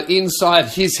 but inside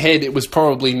his head it was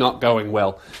probably not going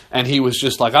well. And he was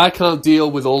just like, I can't deal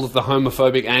with all of the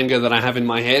homophobic anger that I have in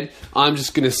my head. I'm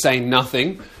just going to say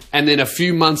nothing. And then a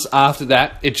few months after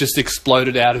that, it just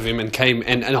exploded out of him and came,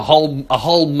 and a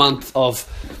whole month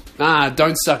of,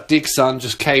 don't suck dick, son,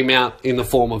 just came out in the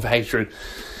form of hatred.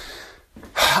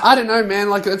 I don't know, man.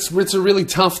 Like, it's a really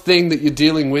tough thing that you're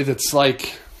dealing with. It's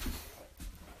like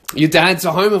your dad's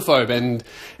a homophobe,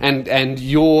 and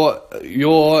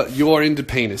you're into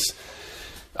penis.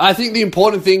 I think the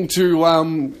important thing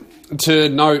to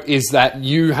note is that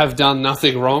you have done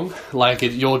nothing wrong. Like,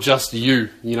 you're just you.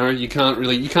 You know, you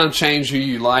can't change who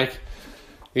you like.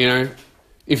 You know.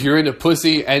 If you're into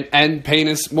pussy and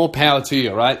penis, more power to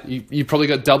you, right? You probably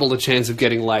got double the chance of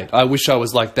getting laid. I wish I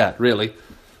was like that, really.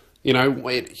 You know,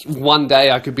 one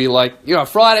day I could be like, you know,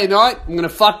 Friday night, I'm going to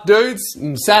fuck dudes,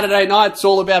 and Saturday night, it's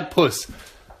all about puss.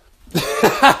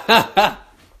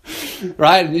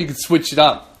 Right? And you could switch it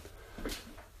up.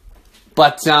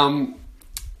 But,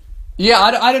 Yeah,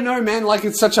 I don't know, man. Like,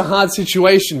 it's such a hard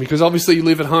situation because obviously you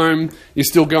live at home, you're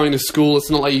still going to school, it's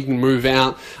not like you can move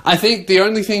out. I think the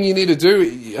only thing you need to do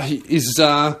is,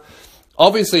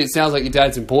 obviously it sounds like your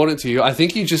dad's important to you. I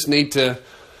think you just need to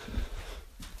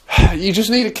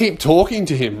keep talking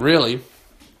to him, really.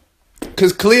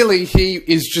 Because clearly he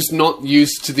is just not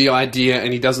used to the idea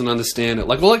and he doesn't understand it.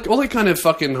 Like, all that kind of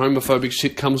fucking homophobic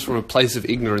shit comes from a place of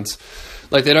ignorance.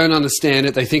 Like, they don't understand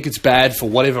it, they think it's bad for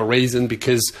whatever reason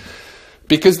because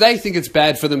they think it's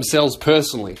bad for themselves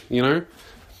personally, you know?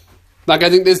 Like, I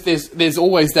think there's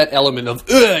always that element of,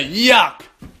 ugh, yuck,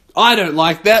 I don't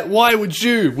like that, why would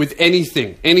you? With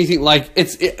anything, like,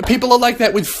 people are like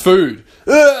that with food.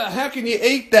 Ugh, how can you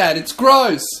eat that? It's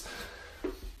gross.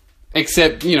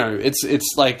 Except, you know,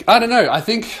 it's like, I don't know, I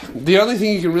think the only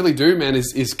thing you can really do, man,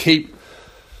 is keep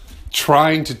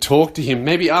trying to talk to him.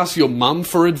 Maybe ask your mum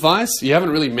for advice. You haven't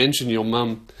really mentioned your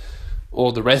mum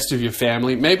or the rest of your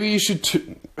family. Maybe you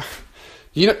should...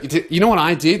 You know what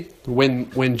I did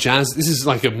when Jazz... This is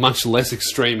like a much less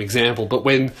extreme example, but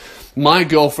when my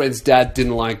girlfriend's dad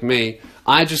didn't like me,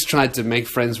 I just tried to make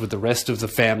friends with the rest of the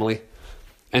family.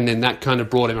 And then that kind of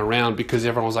brought him around because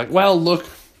everyone was like, well, look,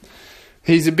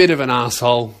 he's a bit of an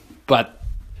asshole, but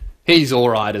he's all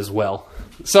right as well.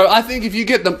 So I think if you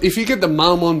get the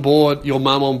mum on board, your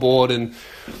mum on board, and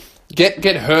get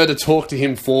her to talk to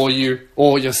him for you,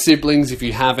 or your siblings if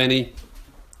you have any,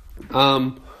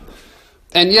 and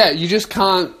yeah, you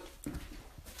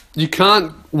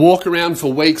can't walk around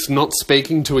for weeks not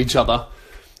speaking to each other,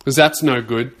 because that's no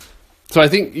good. So I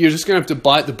think you're just going to have to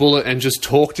bite the bullet and just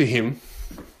talk to him,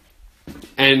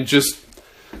 and just,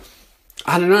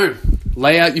 I don't know,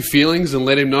 lay out your feelings and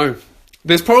let him know.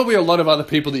 There's probably a lot of other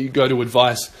people that you go to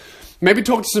advice. Maybe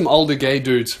talk to some older gay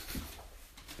dudes.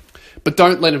 But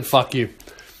don't let them fuck you.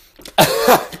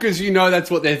 Because you know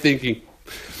that's what they're thinking.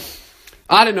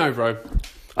 I don't know, bro.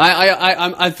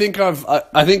 I think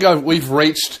we've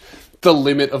reached the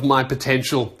limit of my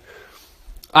potential.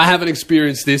 I haven't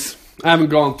experienced this. I haven't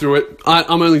gone through it.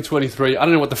 I'm only 23. I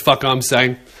don't know what the fuck I'm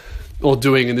saying or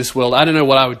doing in this world. I don't know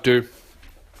what I would do.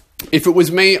 If it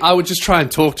was me, I would just try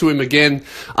and talk to him again.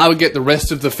 I would get the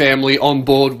rest of the family on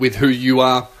board with who you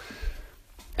are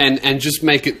and just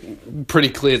make it pretty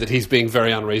clear that he's being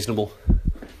very unreasonable.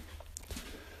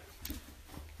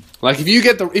 Like, if you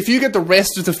get the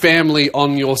rest of the family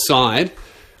on your side,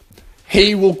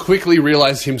 he will quickly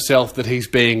realize himself that he's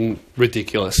being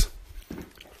ridiculous.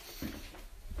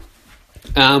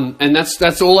 And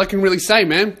that's all I can really say,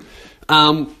 man.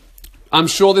 I'm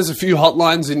sure there's a few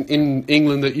hotlines in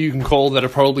England that you can call that are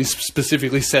probably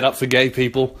specifically set up for gay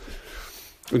people.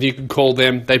 And you can call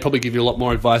them. They probably give you a lot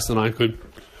more advice than I could.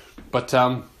 But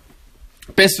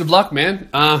best of luck, man.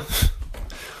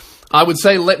 I would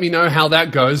say let me know how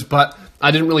that goes, but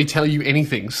I didn't really tell you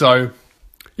anything. So,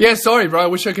 yeah, sorry, bro. I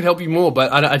wish I could help you more,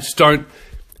 but I just don't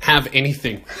have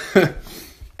anything.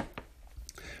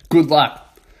 Good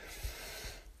luck.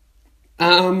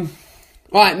 All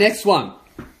right, next one.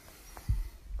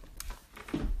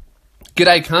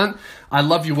 G'day, cunt. I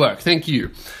love your work. Thank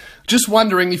you. Just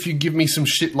wondering if you give me some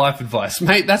shit life advice.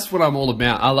 Mate, that's what I'm all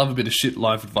about. I love a bit of shit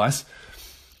life advice.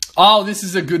 Oh, this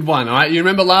is a good one, all right? You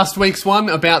remember last week's one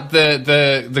about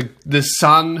the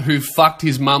son who fucked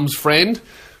his mum's friend?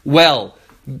 Well,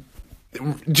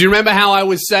 do you remember how I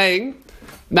was saying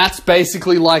that's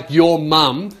basically like your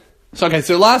mum? So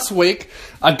last week,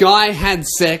 a guy had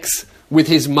sex with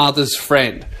his mother's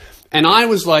friend. And I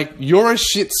was like, you're a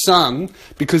shit son,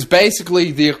 because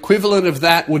basically the equivalent of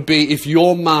that would be if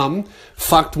your mum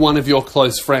fucked one of your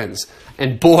close friends.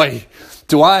 And boy,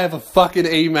 do I have a fucking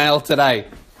email today.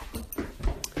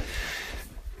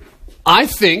 I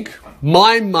think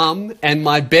my mum and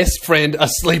my best friend are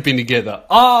sleeping together.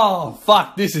 Oh,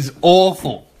 fuck, this is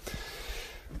awful.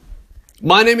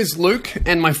 My name is Luke,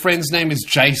 and my friend's name is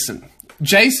Jason.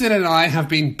 Jason and I have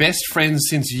been best friends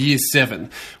since year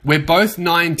 7. We're both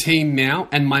 19 now,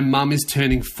 and my mum is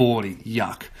turning 40.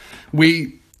 Yuck.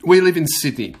 We live in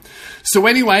Sydney. So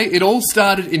anyway, it all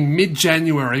started in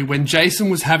mid-January when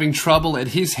Jason was having trouble at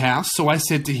his house, so I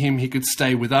said to him he could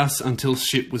stay with us until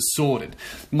shit was sorted.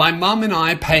 My mum and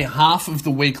I pay half of the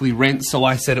weekly rent, so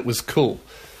I said it was cool.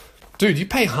 Dude, you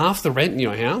pay half the rent in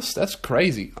your house? That's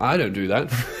crazy. I don't do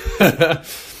that.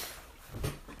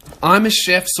 I'm a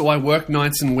chef, so I work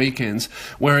nights and weekends,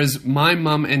 whereas my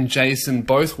mum and Jason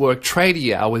both work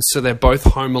tradie hours, so they're both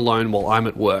home alone while I'm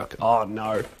at work. Oh,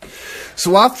 no.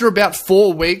 So after about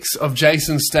 4 weeks of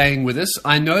Jason staying with us,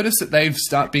 I noticed that they've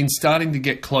been starting to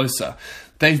get closer.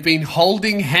 They've been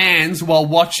holding hands while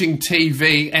watching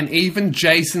TV, and even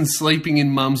Jason sleeping in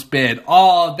mum's bed.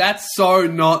 Oh, that's so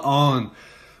not on.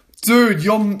 Dude,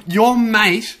 your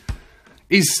mate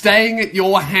is staying at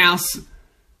your house.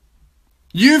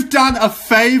 You've done a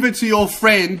favour to your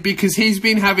friend because he's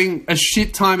been having a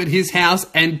shit time at his house,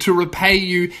 and to repay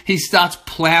you, he starts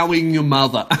ploughing your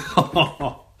mother.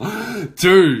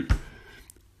 Dude.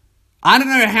 I don't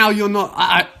know how you're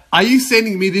not... Are you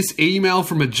sending me this email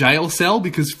from a jail cell?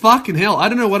 Because fucking hell, I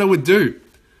don't know what I would do.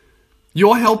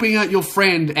 You're helping out your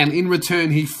friend, and in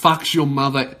return, he fucks your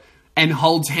mother and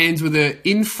holds hands with her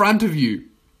in front of you.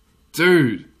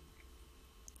 Dude.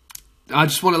 I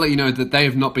just want to let you know that they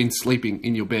have not been sleeping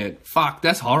in your bed. Fuck,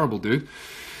 that's horrible, dude.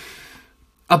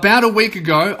 About a week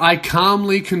ago, I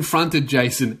calmly confronted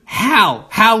Jason. How?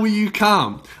 How were you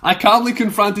calm? I calmly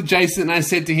confronted Jason and I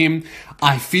said to him,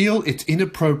 I feel it's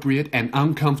inappropriate and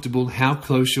uncomfortable how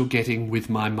close you're getting with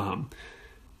my mum.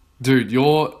 Dude,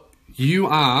 you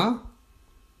are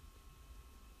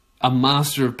a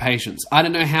master of patience. I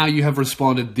don't know how you have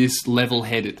responded this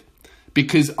level-headed.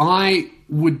 Because I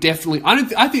would definitely...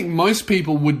 I think most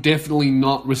people would definitely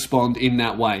not respond in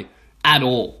that way. At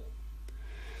all.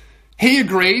 He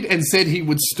agreed and said he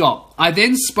would stop. I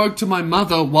then spoke to my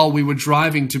mother while we were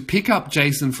driving to pick up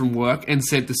Jason from work and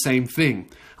said the same thing.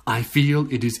 I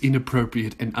feel it is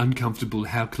inappropriate and uncomfortable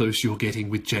how close you're getting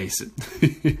with Jason.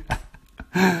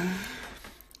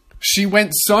 She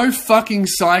went so fucking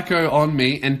psycho on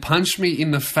me and punched me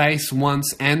in the face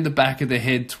once and the back of the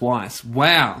head twice.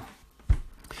 Wow.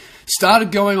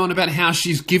 Started going on about how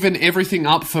she's given everything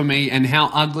up for me and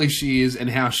how ugly she is and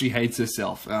how she hates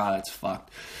herself. Ah, that's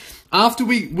fucked. After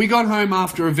we got home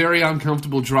after a very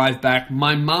uncomfortable drive back,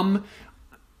 my mum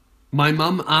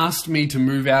asked me to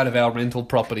move out of our rental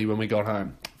property when we got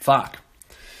home. Fuck.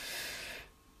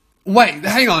 Wait,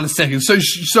 hang on a second. So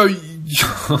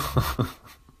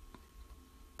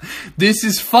this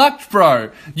is fucked,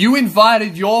 bro. You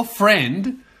invited your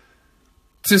friend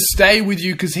to stay with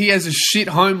you because he has a shit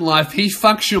home life. He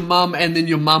fucks your mum and then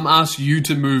your mum asks you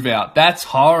to move out. That's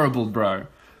horrible, bro.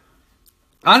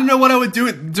 I don't know what I would do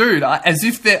it, dude. As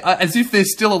if they're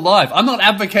still alive. I'm not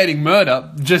advocating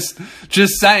murder. Just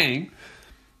saying,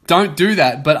 don't do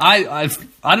that. But I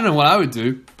don't know what I would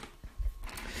do.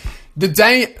 The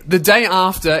day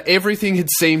after everything had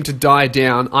seemed to die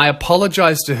down, I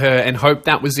apologized to her and hoped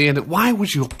that was the end. Why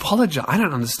would you apologize? I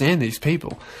don't understand these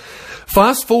people.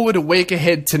 Fast forward a week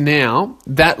ahead to now,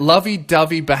 that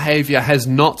lovey-dovey behaviour has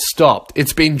not stopped.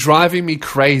 It's been driving me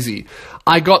crazy.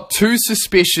 I got too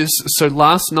suspicious, so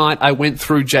last night I went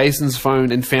through Jason's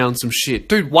phone and found some shit.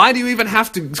 Dude, why do you even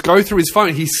have to go through his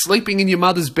phone? He's sleeping in your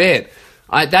mother's bed.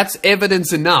 That's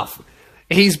evidence enough.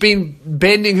 He's been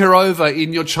bending her over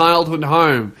in your childhood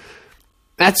home.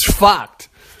 That's fucked.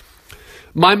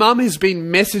 My mum has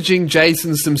been messaging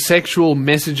Jason some sexual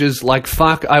messages like,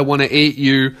 fuck, I want to eat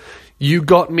you. You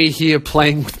got me here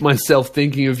playing with myself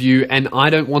thinking of you, and I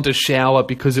don't want to shower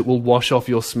because it will wash off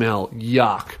your smell.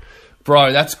 Yuck.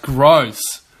 Bro, that's gross.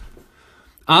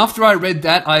 After I read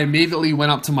that, I immediately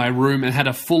went up to my room and had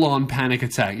a full-on panic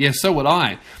attack. Yeah, so would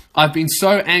I. I've been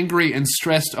so angry and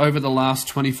stressed over the last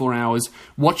 24 hours.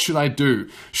 What should I do?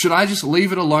 Should I just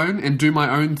leave it alone and do my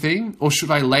own thing? Or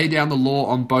should I lay down the law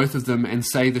on both of them and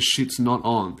say the shit's not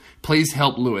on? Please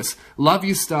help, Lewis. Love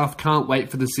your stuff. Can't wait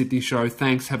for the Sydney show.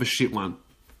 Thanks. Have a shit one.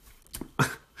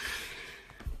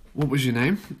 What was your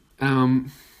name?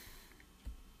 Alright,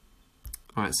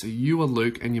 so you are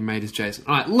Luke and your mate is Jason.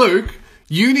 Alright, Luke,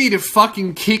 you need to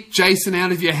fucking kick Jason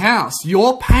out of your house.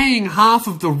 You're paying half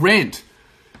of the rent.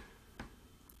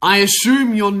 I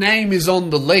assume your name is on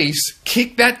the lease.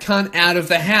 Kick that cunt out of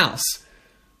the house.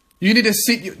 You need to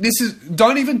sit...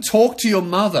 Don't even talk to your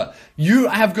mother. You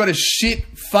have got a shit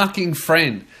fucking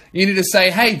friend. You need to say,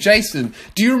 hey, Jason,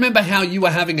 do you remember how you were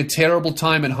having a terrible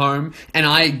time at home and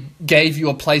I gave you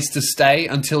a place to stay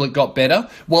until it got better?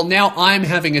 Well, now I'm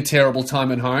having a terrible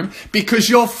time at home because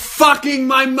you're fucking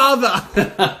my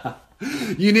mother.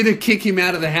 You need to kick him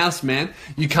out of the house, man.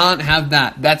 You can't have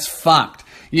that. That's fucked.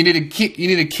 You need to kick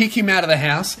him out of the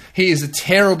house. He is a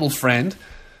terrible friend.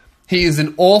 He is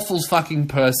an awful fucking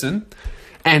person.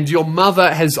 And your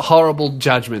mother has horrible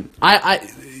judgment.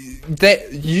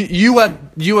 You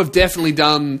have definitely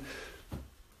done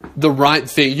the right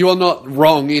thing. You are not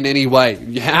wrong in any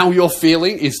way. How you're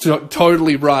feeling is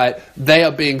totally right. They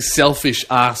are being selfish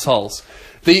assholes.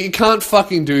 You can't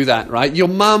fucking do that, right? Your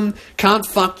mum can't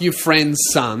fuck your friend's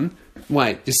son.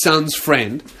 Wait, your son's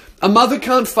friend. A mother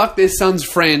can't fuck their son's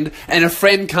friend, and a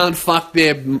friend can't fuck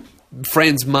their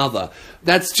friend's mother.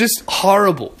 That's just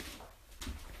horrible.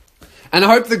 And I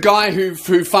hope the guy who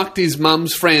fucked his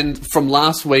mum's friend from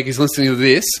last week is listening to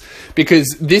this,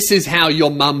 because this is how your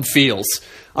mum feels.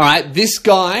 All right, this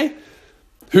guy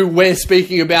who we're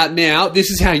speaking about now, this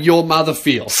is how your mother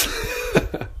feels.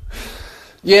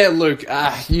 Yeah, Luke,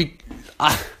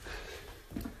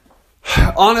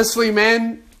 honestly,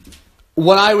 man,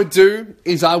 what I would do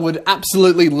is I would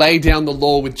absolutely lay down the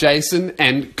law with Jason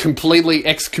and completely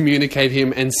excommunicate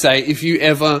him and say, if you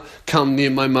ever come near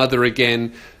my mother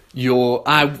again, you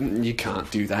can't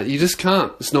do that. You just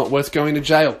can't. It's not worth going to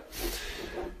jail.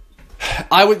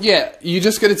 You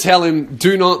just got to tell him,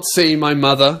 do not see my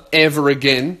mother ever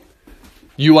again.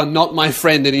 You are not my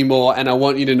friend anymore, and I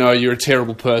want you to know you're a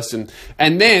terrible person.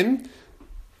 And then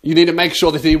you need to make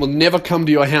sure that he will never come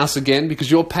to your house again,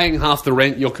 because you're paying half the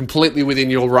rent. You're completely within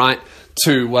your right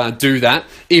to do that.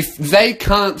 If they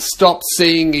can't stop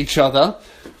seeing each other,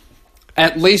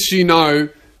 at least you know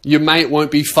your mate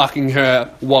won't be fucking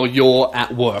her while you're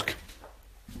at work.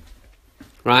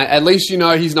 Right? At least you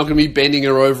know he's not going to be bending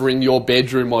her over in your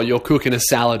bedroom while you're cooking a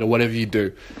salad or whatever you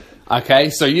do.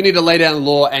 Okay? So you need to lay down the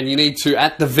law, and you need to,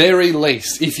 at the very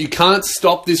least, if you can't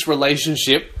stop this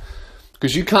relationship,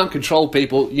 because you can't control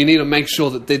people, you need to make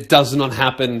sure that that does not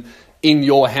happen in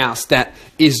your house. That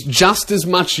is just as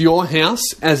much your house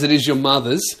as it is your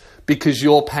mother's, because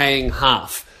you're paying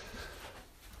half.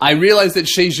 I realise that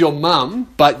she's your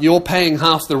mum, but you're paying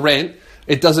half the rent.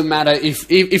 It doesn't matter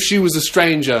if she was a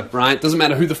stranger, right? It doesn't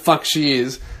matter who the fuck she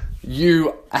is.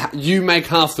 You make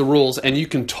half the rules, and you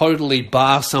can totally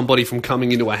bar somebody from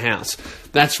coming into a house.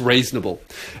 That's reasonable.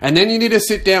 And then you need to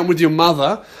sit down with your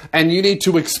mother, and you need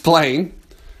to explain,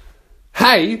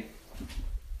 hey,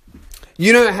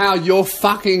 you know how you're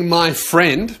fucking my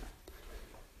friend?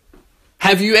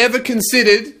 Have you ever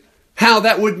considered how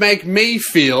that would make me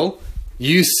feel,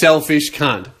 you selfish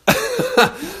cunt?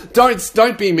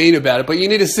 Don't be mean about it, but you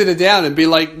need to sit her down and be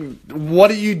like,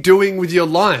 what are you doing with your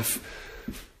life?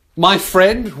 My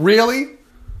friend? Really?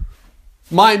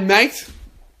 My mate?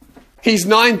 He's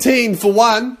 19 for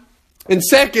one, and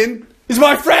second, he's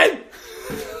my friend!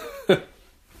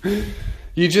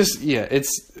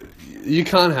 You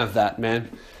can't have that, man.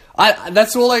 You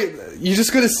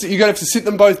gotta have to sit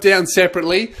them both down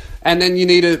separately, and then you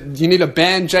need to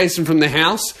ban Jason from the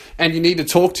house, and you need to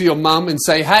talk to your mum and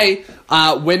say, hey,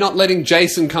 we're not letting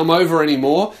Jason come over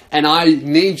anymore, and I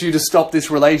need you to stop this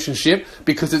relationship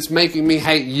because it's making me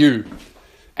hate you.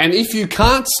 And if you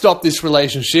can't stop this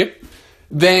relationship,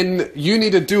 then you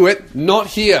need to do it not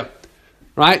here,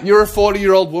 right? You're a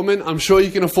 40-year-old woman. I'm sure you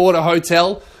can afford a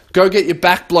hotel. Go get your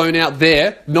back blown out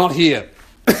there, not here.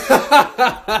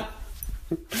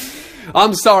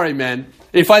 I'm sorry, man.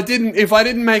 If I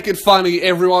didn't make it funny,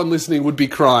 everyone listening would be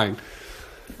crying.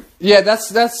 Yeah,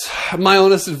 that's my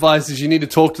honest advice. Is you need to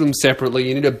talk to them separately.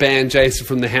 You need to ban Jason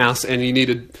from the house, and you need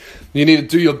to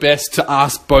do your best to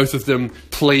ask both of them,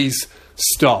 please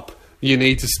stop. You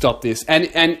need to stop this. And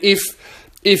if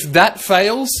that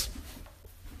fails,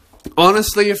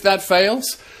 honestly, if that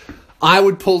fails, I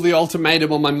would pull the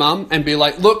ultimatum on my mum and be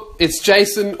like, look, it's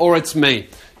Jason or it's me.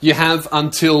 You have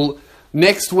until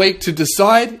next week to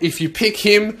decide. If you pick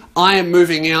him, I am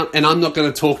moving out, and I'm not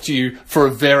going to talk to you for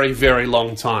a very, very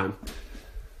long time.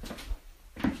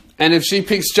 And if she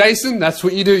picks Jason, that's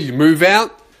what you do. You move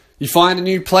out, you find a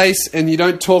new place, and you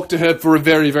don't talk to her for a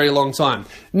very, very long time.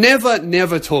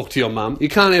 Never talk to your mum. You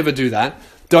can't ever do that.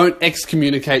 Don't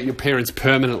excommunicate your parents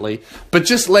permanently. But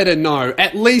just let her know,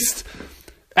 at least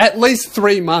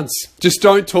 3 months. Just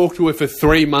don't talk to her for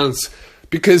 3 months.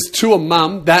 Because to a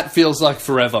mum, that feels like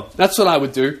forever. That's what I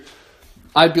would do.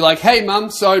 I'd be like, hey mum,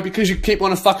 so because you keep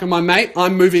on fucking my mate,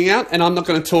 I'm moving out and I'm not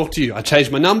going to talk to you. I changed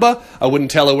my number. I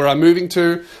wouldn't tell her where I'm moving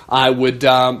to. I would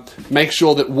make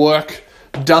sure that work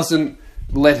doesn't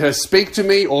let her speak to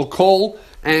me or call.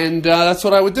 And that's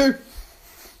what I would do.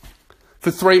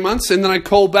 For 3 months. And then I'd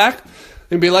call back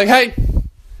and be like, hey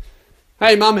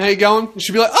mum, how you going? And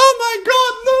she'd be like, oh my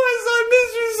God, Lewis, I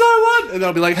miss you so much. And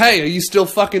I'll be like, hey, are you still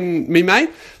fucking me, mate?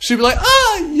 She'd be like,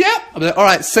 oh, yep. I'll be like, all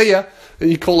right, see ya.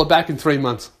 And you call her back in 3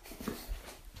 months.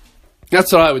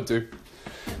 That's what I would do.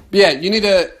 But yeah, you need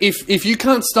to, if you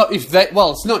can't stop, it's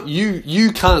not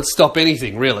you can't stop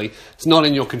anything, really. It's not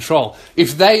in your control.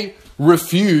 If they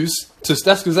refuse to,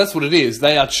 that's because that's what it is.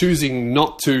 They are choosing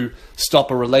not to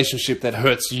stop a relationship that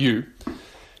hurts you.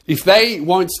 If they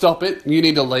won't stop it, you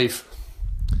need to leave.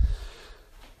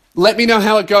 Let me know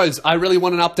how it goes. I really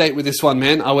want an update with this one,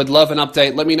 man. I would love an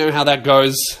update. Let me know how that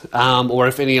goes, or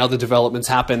if any other developments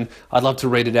happen. I'd love to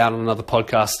read it out on another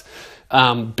podcast.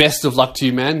 Best of luck to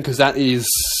you, man, because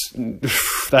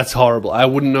that's horrible. I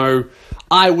wouldn't know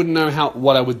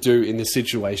what I would do in this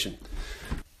situation.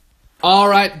 All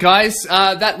right, guys,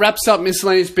 that wraps up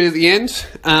miscellaneous bit at the end.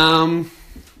 It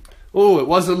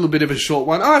was a little bit of a short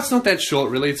one. Oh, it's not that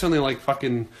short, really. It's only like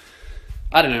fucking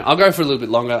I don't know. I'll go for a little bit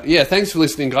longer. Yeah, thanks for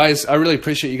listening, guys. I really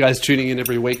appreciate you guys tuning in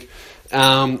every week.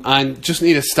 I just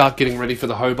need to start getting ready for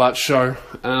the Hobart show,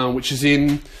 which is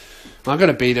in... I've got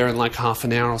to be there in like half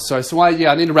an hour or so. So, I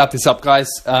need to wrap this up, guys.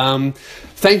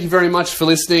 Thank you very much for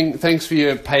listening. Thanks for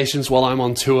your patience while I'm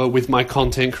on tour with my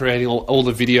content, creating all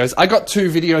the videos. I got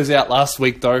 2 videos out last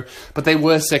week, though, but they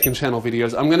were second channel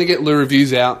videos. I'm going to get the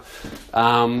reviews out.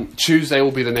 Tuesday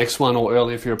will be the next one, or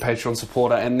early if you're a Patreon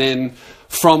supporter. And then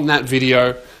from that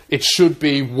video, it should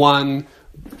be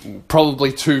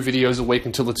probably 2 videos a week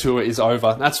until the tour is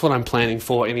over. That's what I'm planning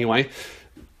for anyway.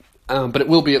 But it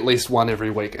will be at least 1 every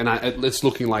week, and it's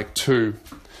looking like 2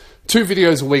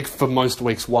 videos a week for most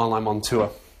weeks while I'm on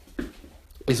tour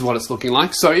is what it's looking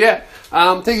like. So yeah,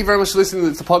 thank you very much for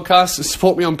listening to the podcast.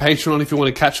 Support me on Patreon if you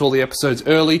want to catch all the episodes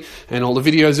early and all the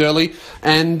videos early.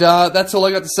 And that's all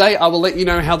I got to say. I will let you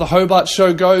know how the Hobart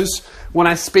show goes when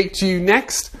I speak to you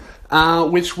next,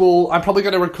 I'm probably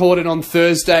going to record it on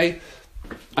Thursday,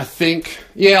 I think.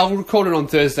 Yeah, I'll record it on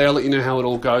Thursday. I'll let you know how it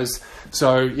all goes.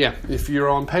 So, yeah, if you're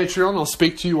on Patreon, I'll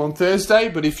speak to you on Thursday.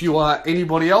 But if you are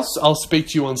anybody else, I'll speak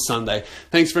to you on Sunday.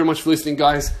 Thanks very much for listening,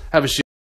 guys. Have a shit.